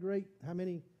 how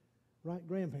many? Right,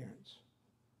 grandparents.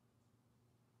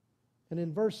 And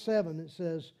in verse 7 it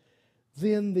says,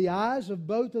 then the eyes of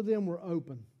both of them were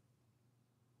open,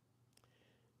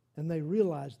 and they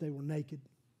realized they were naked.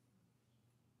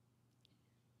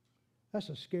 That's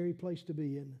a scary place to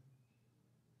be, isn't it?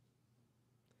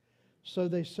 So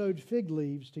they sewed fig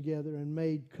leaves together and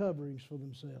made coverings for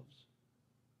themselves.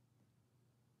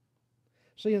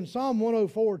 See, in Psalm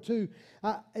 104:2,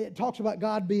 it talks about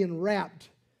God being wrapped.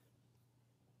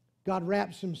 God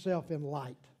wraps himself in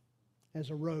light as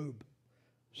a robe.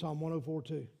 Psalm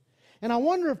 104:2. And I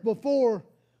wonder if before,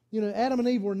 Adam and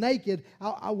Eve were naked,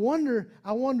 I wonder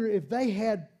if they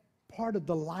had part of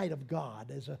the light of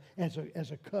God as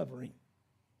a covering.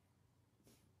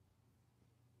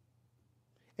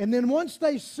 And then once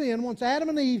they sinned, once Adam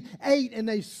and Eve ate and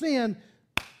they sinned,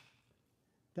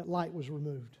 that light was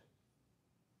removed.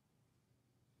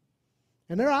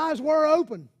 And their eyes were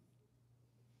open.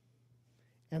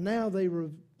 And now they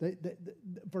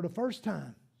for the first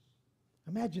time,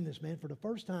 imagine this, man, for the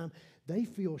first time, they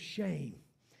feel shame.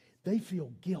 They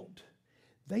feel guilt.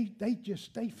 They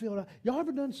feel, y'all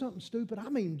ever done something stupid?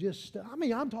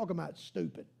 I'm talking about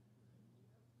stupid.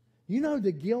 You know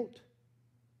the guilt?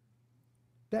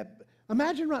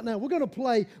 Imagine right now, we're going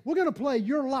to play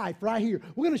your life right here.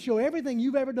 We're going to show everything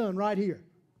you've ever done right here.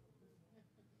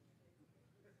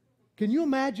 Can you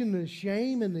imagine the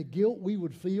shame and the guilt we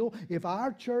would feel if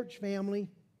our church family,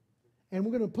 and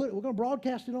we're going to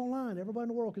broadcast it online, everybody in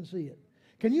the world can see it.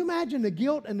 Can you imagine the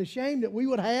guilt and the shame that we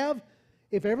would have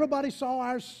if everybody saw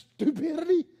our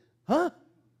stupidity? Huh?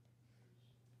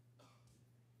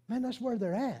 Man, that's where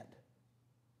they're at.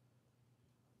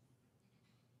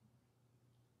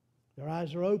 Their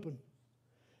eyes are open.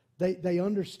 They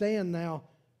understand now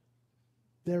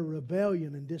their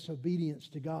rebellion and disobedience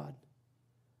to God.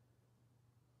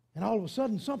 And all of a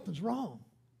sudden, something's wrong.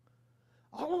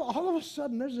 All of a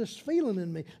sudden, there's this feeling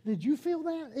in me. Did you feel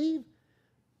that, Eve?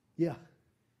 Yeah.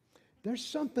 There's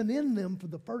something in them for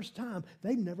the first time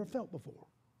they've never felt before.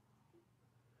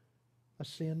 A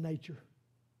sin nature.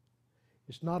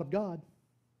 It's not of God.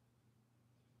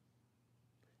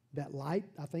 That light,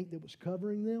 I think, that was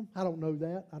covering them, I don't know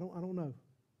that. I don't know.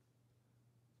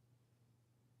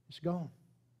 It's gone.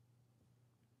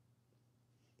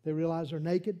 They realize they're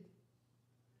naked.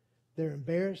 They're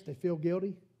embarrassed. They feel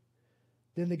guilty.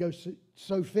 Then they go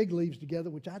sew fig leaves together,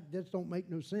 which just don't make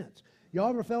no sense. Y'all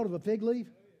ever felt of a fig leaf?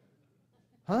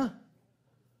 Huh?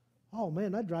 Oh,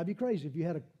 man, that'd drive you crazy if you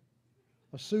had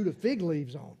a suit of fig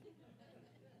leaves on.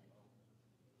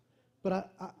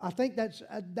 But I think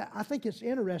it's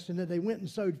interesting that they went and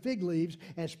sewed fig leaves,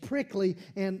 as prickly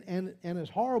and as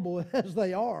horrible as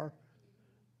they are.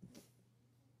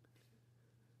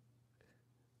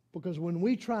 Because when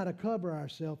we try to cover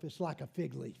ourselves, it's like a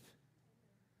fig leaf.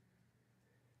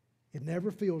 It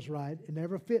never feels right. It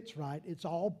never fits right. It's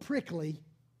all prickly.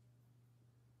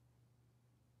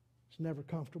 It's never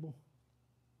comfortable.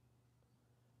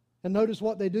 And notice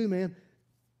what they do, man.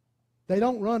 They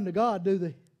don't run to God, do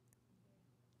they?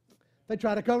 They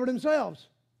try to cover themselves.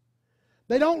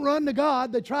 They don't run to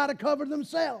God. They try to cover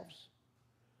themselves.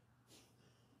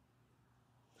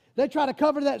 They try to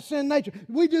cover that sin nature.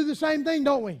 We do the same thing,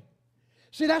 don't we?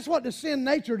 See, that's what the sin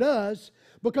nature does.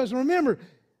 Because remember,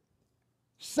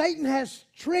 Satan has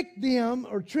tricked them,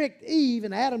 or tricked Eve,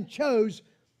 and Adam chose,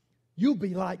 you'll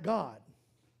be like God.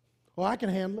 Oh, I can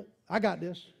handle it. I got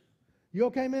this. You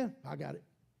okay, man? I got it.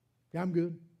 Yeah, I'm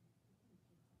good.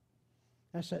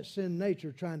 That's that sin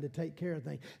nature trying to take care of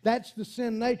things. That's the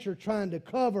sin nature trying to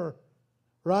cover,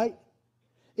 right?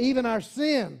 Even our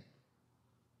sin.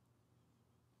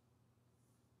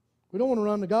 We don't want to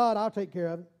run to God. I'll take care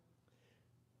of it.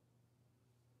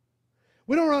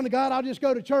 We don't run to God. I'll just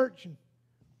go to church and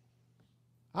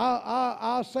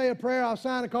I'll say a prayer. I'll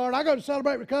sign a card. I go to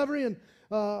Celebrate Recovery, and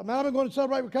I've been going to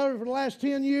Celebrate Recovery for the last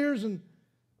 10 years. And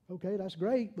okay, that's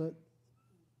great, but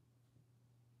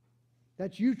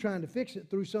that's you trying to fix it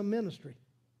through some ministry.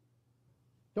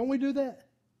 Don't we do that?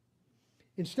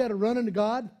 Instead of running to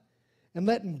God and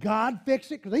letting God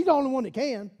fix it, because He's the only one that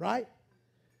can, right?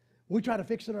 We try to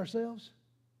fix it ourselves.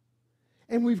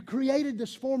 And we've created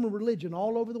this form of religion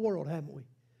all over the world, haven't we?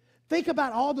 Think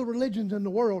about all the religions in the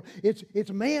world.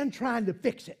 It's man trying to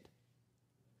fix it.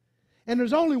 And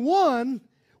there's only one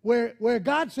where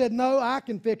God said, no, I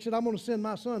can fix it. I'm going to send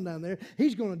my son down there.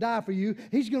 He's going to die for you.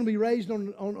 He's going to be raised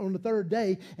on the third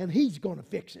day, and He's going to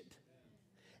fix it.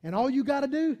 And all you got to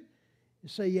do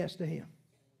is say yes to Him.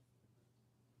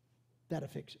 That'll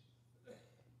fix it.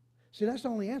 See, that's the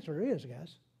only answer there is,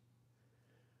 guys.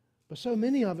 But so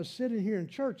many of us sitting here in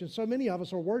church, and so many of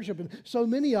us are worshiping, so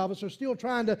many of us are still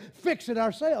trying to fix it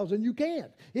ourselves, and you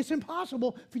can't. It's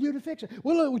impossible for you to fix it.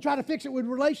 Well, look, we try to fix it with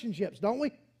relationships, don't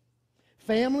we?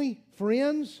 Family,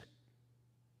 friends,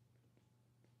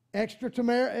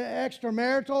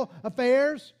 extramarital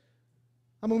affairs.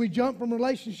 I mean, we jump from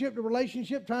relationship to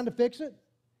relationship trying to fix it.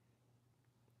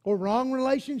 Or wrong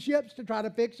relationships to try to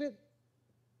fix it.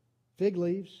 Fig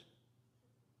leaves.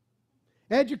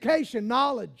 Education,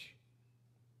 knowledge.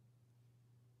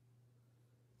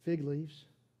 Fig leaves.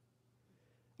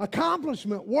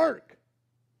 Accomplishment, work.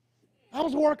 I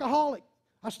was a workaholic.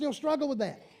 I still struggle with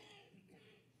that.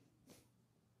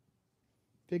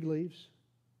 Fig leaves.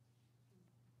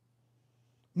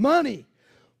 Money.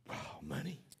 Wow,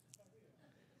 money.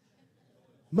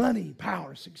 Money,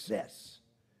 power, success.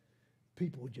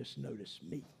 People would just notice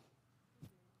me.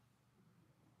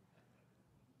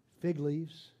 Fig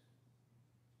leaves.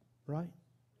 Right?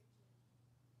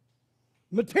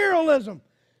 Materialism.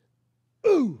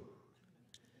 Ooh.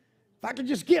 If I could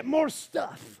just get more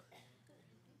stuff.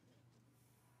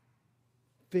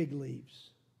 Fig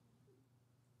leaves.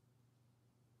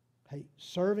 Hey,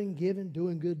 serving, giving,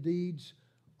 doing good deeds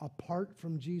apart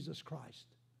from Jesus Christ.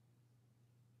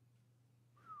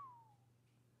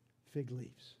 Fig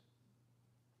leaves.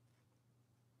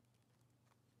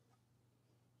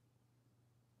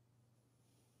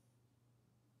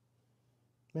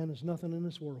 Man, there's nothing in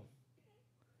this world.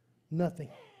 Nothing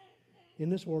in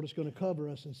this world is going to cover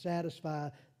us and satisfy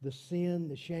the sin,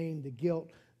 the shame, the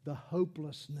guilt, the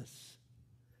hopelessness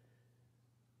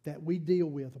that we deal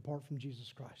with apart from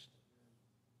Jesus Christ.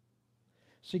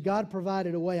 See, God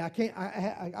provided a way.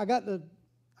 I got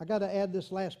to add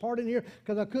this last part in here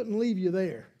because I couldn't leave you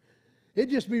there. It'd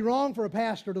just be wrong for a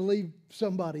pastor to leave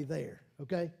somebody there,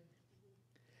 okay?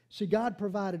 See, God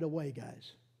provided a way,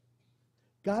 guys.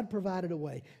 God provided a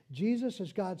way. Jesus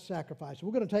is God's sacrifice.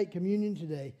 We're going to take communion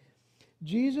today.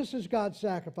 Jesus is God's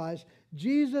sacrifice.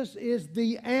 Jesus is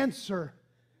the answer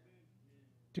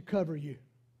to cover you.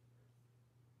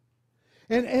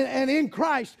 And in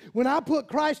Christ, when I put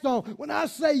Christ on, when I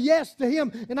say yes to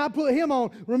Him and I put Him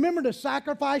on, remember the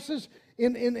sacrifices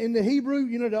in the Hebrew,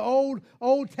 the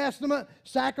Old Testament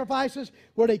sacrifices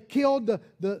where they killed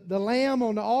the lamb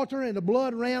on the altar and the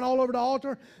blood ran all over the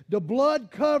altar? The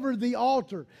blood covered the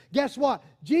altar. Guess what?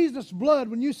 Jesus' blood,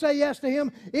 when you say yes to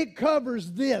Him, it covers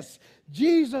this.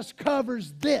 Jesus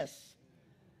covers this.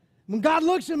 When God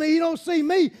looks at me, He don't see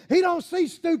me. He don't see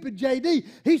stupid JD.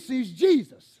 He sees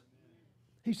Jesus.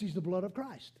 He sees the blood of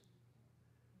Christ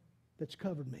that's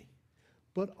covered me.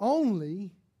 But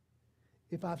only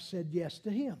if I've said yes to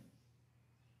Him.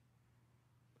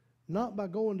 Not by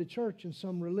going to church and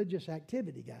some religious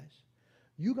activity, guys.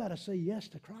 You got to say yes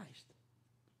to Christ.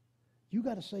 You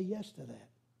got to say yes to that.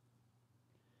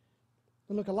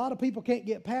 And look, a lot of people can't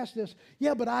get past this.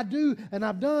 Yeah, but I do, and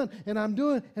I've done, and I'm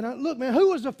doing. Look, man, who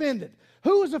was offended?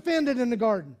 Who was offended in the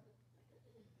garden?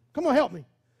 Come on, help me.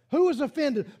 Who was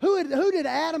offended? Who did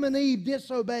Adam and Eve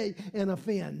disobey and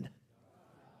offend?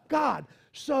 God.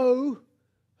 So,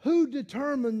 who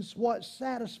determines what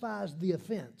satisfies the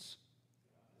offense?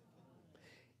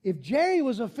 If Jerry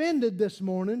was offended this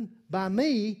morning by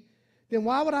me, then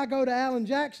why would I go to Alan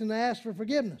Jackson to ask for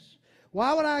forgiveness?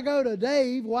 Why would I go to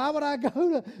Dave? Why would I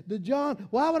go to John?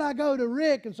 Why would I go to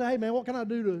Rick and say, hey, man, what can I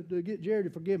do to get Jerry to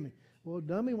forgive me? Well,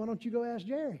 dummy, why don't you go ask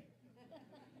Jerry?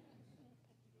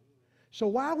 So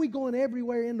why are we going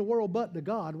everywhere in the world but to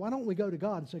God? Why don't we go to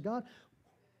God and say, God,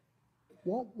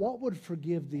 what would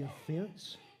forgive the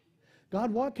offense? God,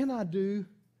 what can I do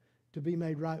to be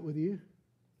made right with you?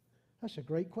 That's a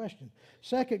great question.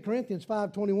 2 Corinthians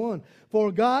 5:21.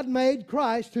 For God made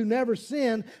Christ, who never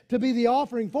sinned, to be the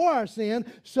offering for our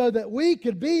sin, so that we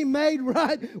could be made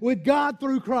right with God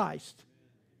through Christ.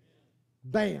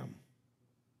 Bam.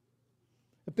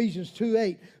 Ephesians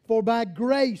 2:8. For by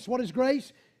grace, what is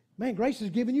grace? Man, grace has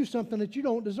given you something that you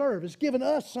don't deserve. It's given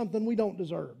us something we don't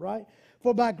deserve, right?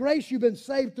 For by grace you've been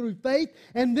saved through faith,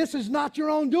 and this is not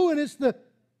your own doing, it's the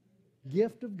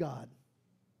gift of God.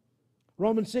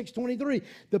 Romans 6:23.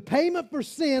 The payment for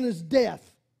sin is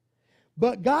death,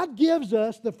 but God gives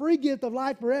us the free gift of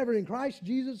life forever in Christ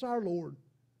Jesus our Lord.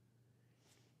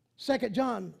 2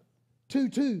 John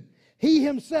 2:2. He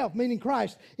Himself, meaning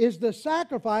Christ, is the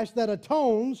sacrifice that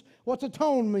atones. What's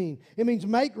atone mean? It means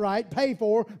make right, pay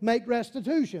for, make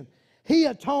restitution. He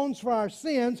atones for our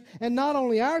sins, and not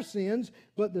only our sins,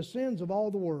 but the sins of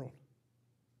all the world.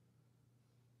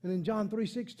 And in John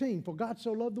 3:16, for God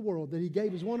so loved the world that He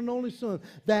gave His one and only Son,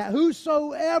 that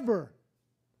whosoever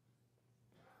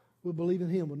will believe in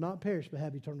Him will not perish but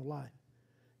have eternal life.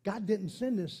 God didn't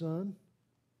send His Son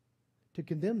to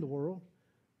condemn the world,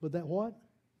 but that what?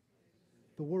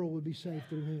 The world would be saved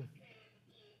through Him.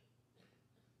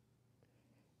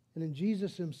 And then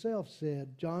Jesus Himself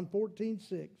said, John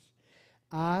 14:6,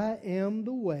 I am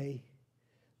the way,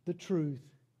 the truth,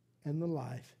 and the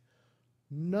life.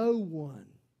 No one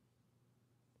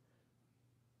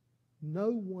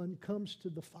comes to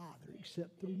the Father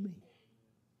except through me.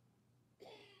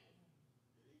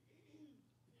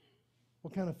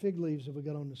 What kind of fig leaves have we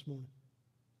got on this morning?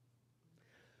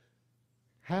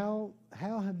 How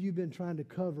have you been trying to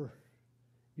cover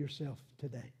yourself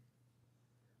today?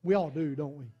 We all do,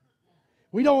 don't we?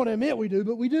 We don't want to admit we do,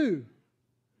 but we do.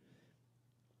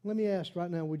 Let me ask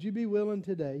right now, would you be willing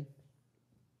today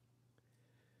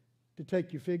to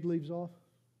take your fig leaves off?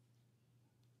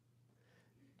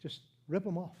 Just rip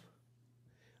them off.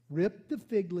 Rip the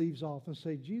fig leaves off and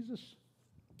say, Jesus,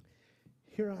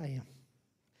 here I am.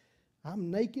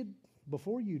 I'm naked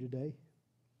before you today,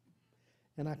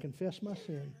 and I confess my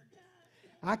sin.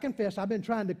 I confess I've been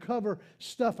trying to cover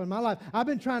stuff in my life. I've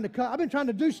been trying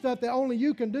to do stuff that only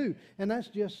you can do, and that's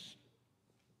just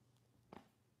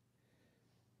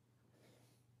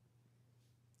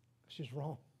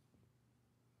wrong.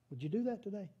 Would you do that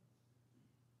today?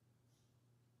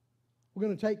 We're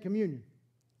going to take communion.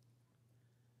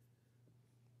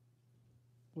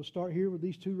 We'll start here with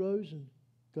these 2 rows and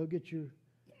go get your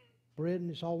bread, and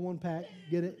it's all one pack.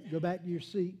 Get it, go back to your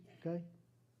seat, okay?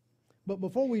 But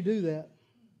before we do that,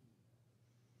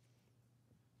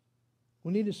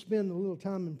 we need to spend a little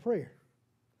time in prayer.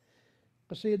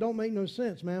 But see, it don't make no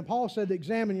sense, man. Paul said to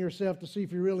examine yourself to see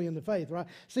if you're really in the faith, right?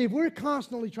 See, if we're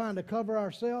constantly trying to cover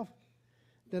ourselves,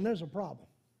 then there's a problem.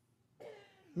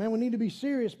 Man, we need to be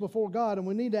serious before God, and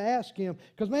we need to ask Him.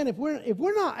 Because, man, if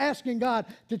we're not asking God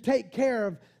to take care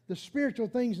of the spiritual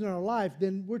things in our life,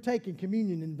 then we're taking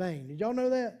communion in vain. Did y'all know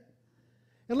that?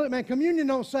 And look, man, communion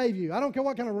don't save you. I don't care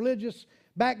what kind of religious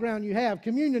background you have.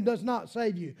 Communion does not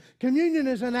save you. Communion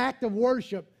is an act of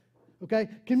worship. Okay?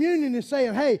 Communion is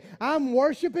saying, hey, I'm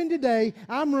worshiping today.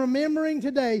 I'm remembering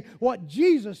today what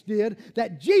Jesus did,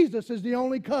 that Jesus is the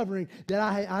only covering that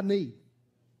I need.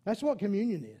 That's what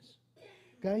communion is.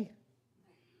 Okay?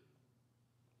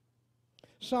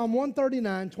 Psalm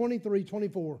 139, 23,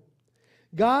 24.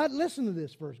 God, listen to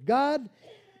this verse. God,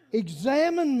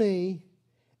 examine me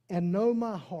and know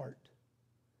my heart.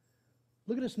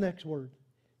 Look at this next word.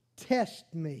 Test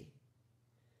me.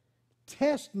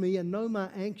 Test me and know my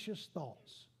anxious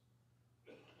thoughts.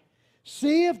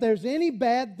 See if there's any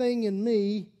bad thing in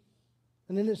me.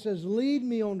 And then it says, lead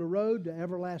me on the road to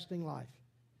everlasting life.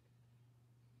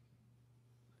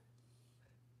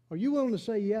 Are you willing to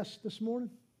say yes this morning?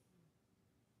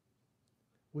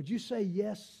 Would you say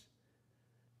yes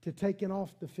to taking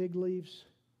off the fig leaves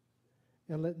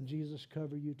and letting Jesus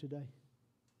cover you today?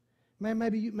 Man,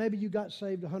 maybe you got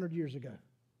saved 100 years ago.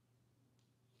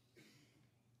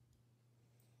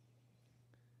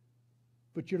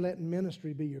 But you're letting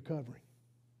ministry be your covering.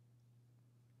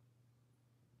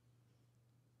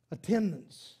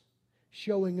 Attendance,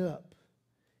 showing up,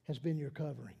 has been your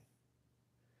covering.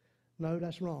 No,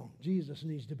 that's wrong. Jesus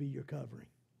needs to be your covering.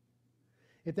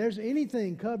 If there's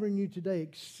anything covering you today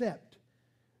except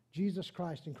Jesus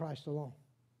Christ and Christ alone,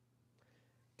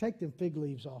 take them fig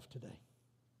leaves off today.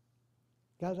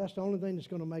 Guys, that's the only thing that's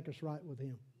going to make us right with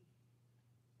Him.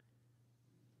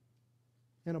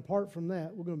 And apart from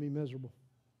that, we're going to be miserable.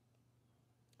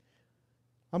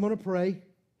 I'm going to pray.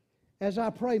 As I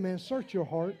pray, man, search your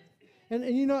heart. And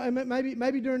you know,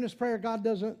 maybe during this prayer, God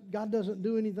doesn't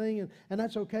do anything, and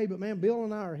that's okay. But man, Bill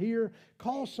and I are here.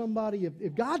 Call somebody.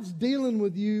 If God's dealing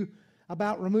with you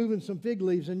about removing some fig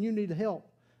leaves and you need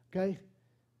help, okay?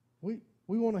 We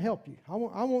want to help you. I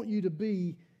want you to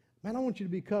be, man, I want you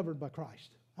to be covered by Christ.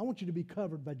 I want you to be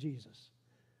covered by Jesus.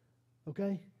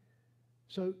 Okay?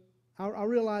 So I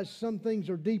realize some things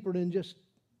are deeper than just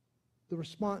the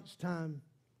response time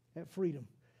at Freedom.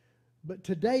 But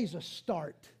today's a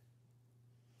start.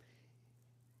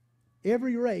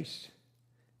 Every race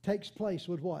takes place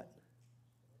with what?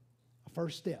 A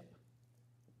first step.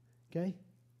 Okay?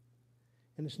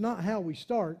 And it's not how we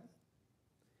start,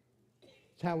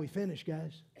 it's how we finish,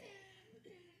 guys.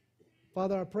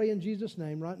 Father, I pray in Jesus'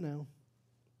 name right now,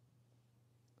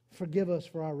 forgive us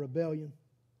for our rebellion.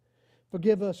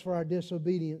 Forgive us for our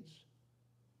disobedience.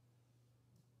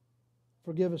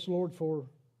 Forgive us, Lord, for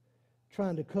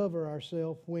trying to cover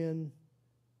ourselves when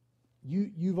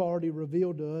You've already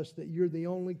revealed to us that You're the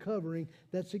only covering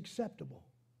that's acceptable.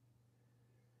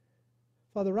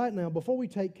 Father, right now, before we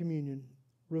take communion,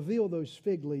 reveal those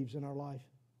fig leaves in our life.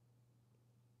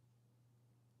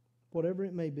 Whatever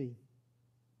it may be.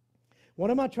 What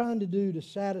am I trying to do to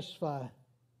satisfy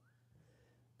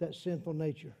that sinful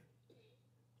nature?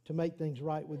 To make things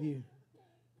right with You?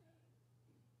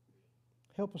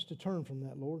 Help us to turn from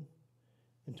that, Lord,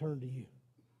 and turn to You.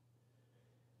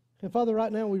 And Father,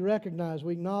 right now we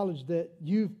acknowledge that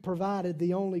You've provided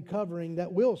the only covering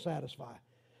that will satisfy,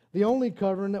 the only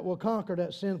covering that will conquer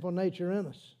that sinful nature in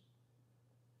us.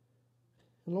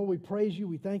 And Lord, we praise You.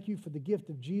 We thank You for the gift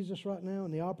of Jesus right now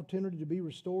and the opportunity to be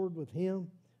restored with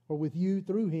Him or with You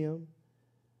through Him.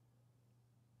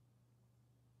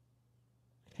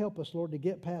 Help us, Lord, to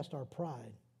get past our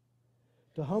pride,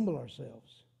 to humble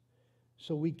ourselves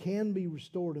so we can be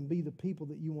restored and be the people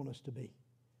that You want us to be.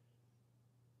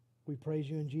 We praise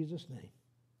You in Jesus' name.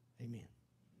 Amen.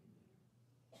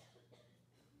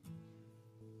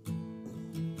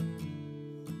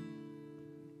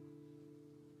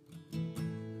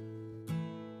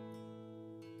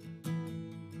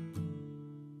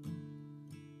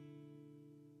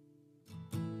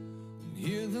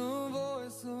 the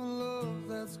voice of love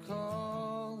that's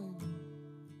calling.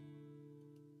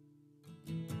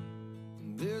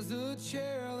 There's a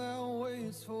chair that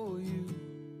waits for you,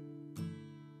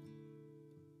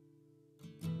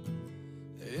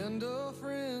 and a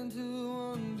friend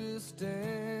who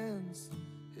understands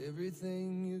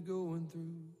everything you're going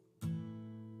through.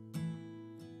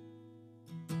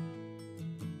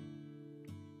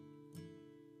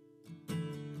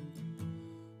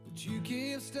 But you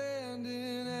keep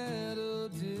standing at a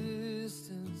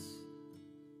distance,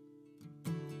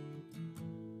 in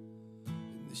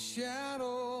the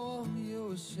shadow of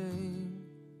your shame.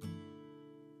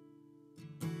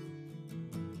 But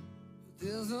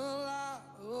there's a light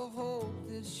of hope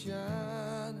that's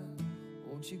shining.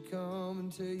 Won't you come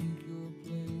and take your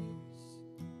place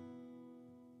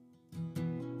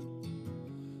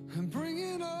and bring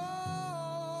it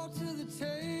all to the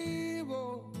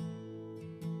table?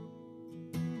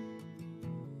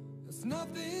 There's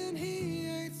nothing he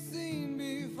ain't seen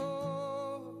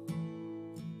before.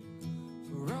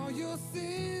 For all your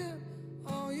sin,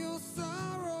 all your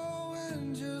sorrow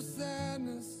and your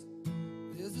sadness,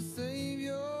 there's a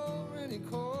Savior and he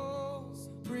calls.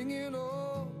 Bring it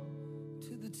all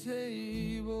to the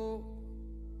table.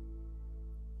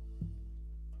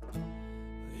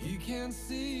 You can't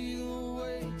see the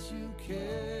weight you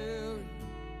carry,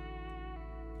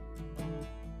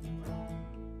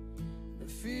 the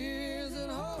fears that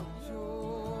hold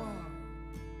your heart.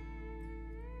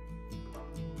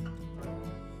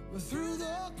 But through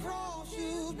the cross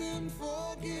you've been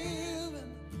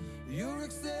forgiven. You're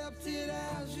accepted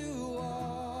as you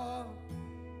are.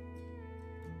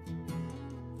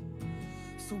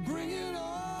 So bring it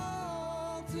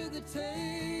all to the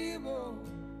table.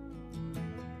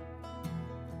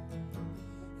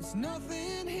 It's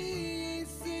nothing he ain't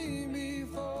seen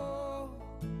before.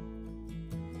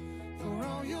 For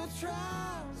all your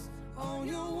trials, all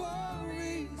your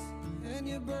worries and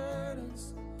your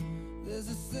burdens, there's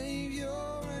a Savior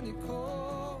and he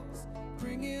calls.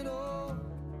 Bring it all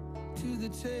to the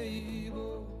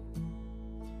table.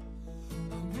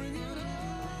 Bring it all.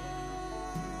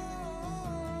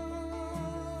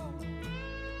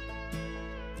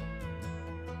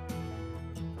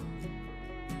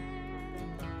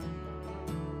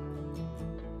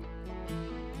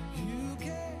 You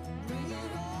can bring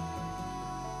it all.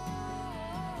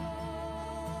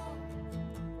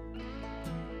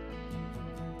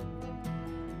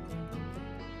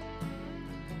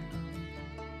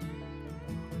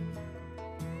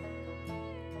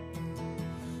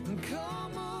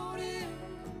 Come on in,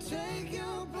 take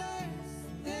your place.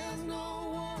 There's no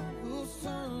one who's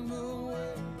turned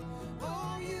away.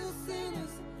 All you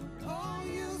sinners, all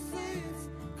you saints,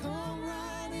 come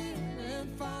right in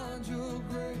and find your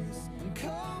grace. And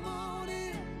come on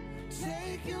in,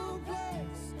 take your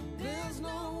place. There's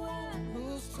no one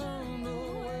who's turned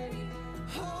away.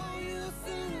 All you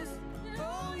sinners,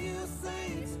 all you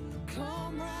saints,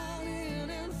 come right in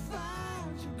and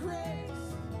find your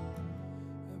grace.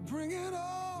 Bring it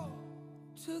all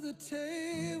to the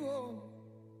table.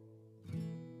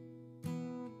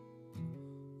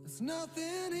 There's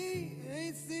nothing he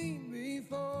ain't seen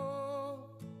before.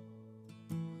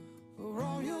 For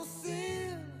all your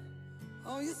sin,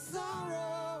 all your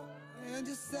sorrow and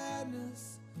your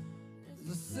sadness, there's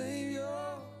a Savior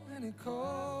and he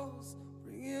calls.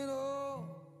 Bring it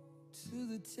all to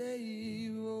the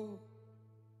table.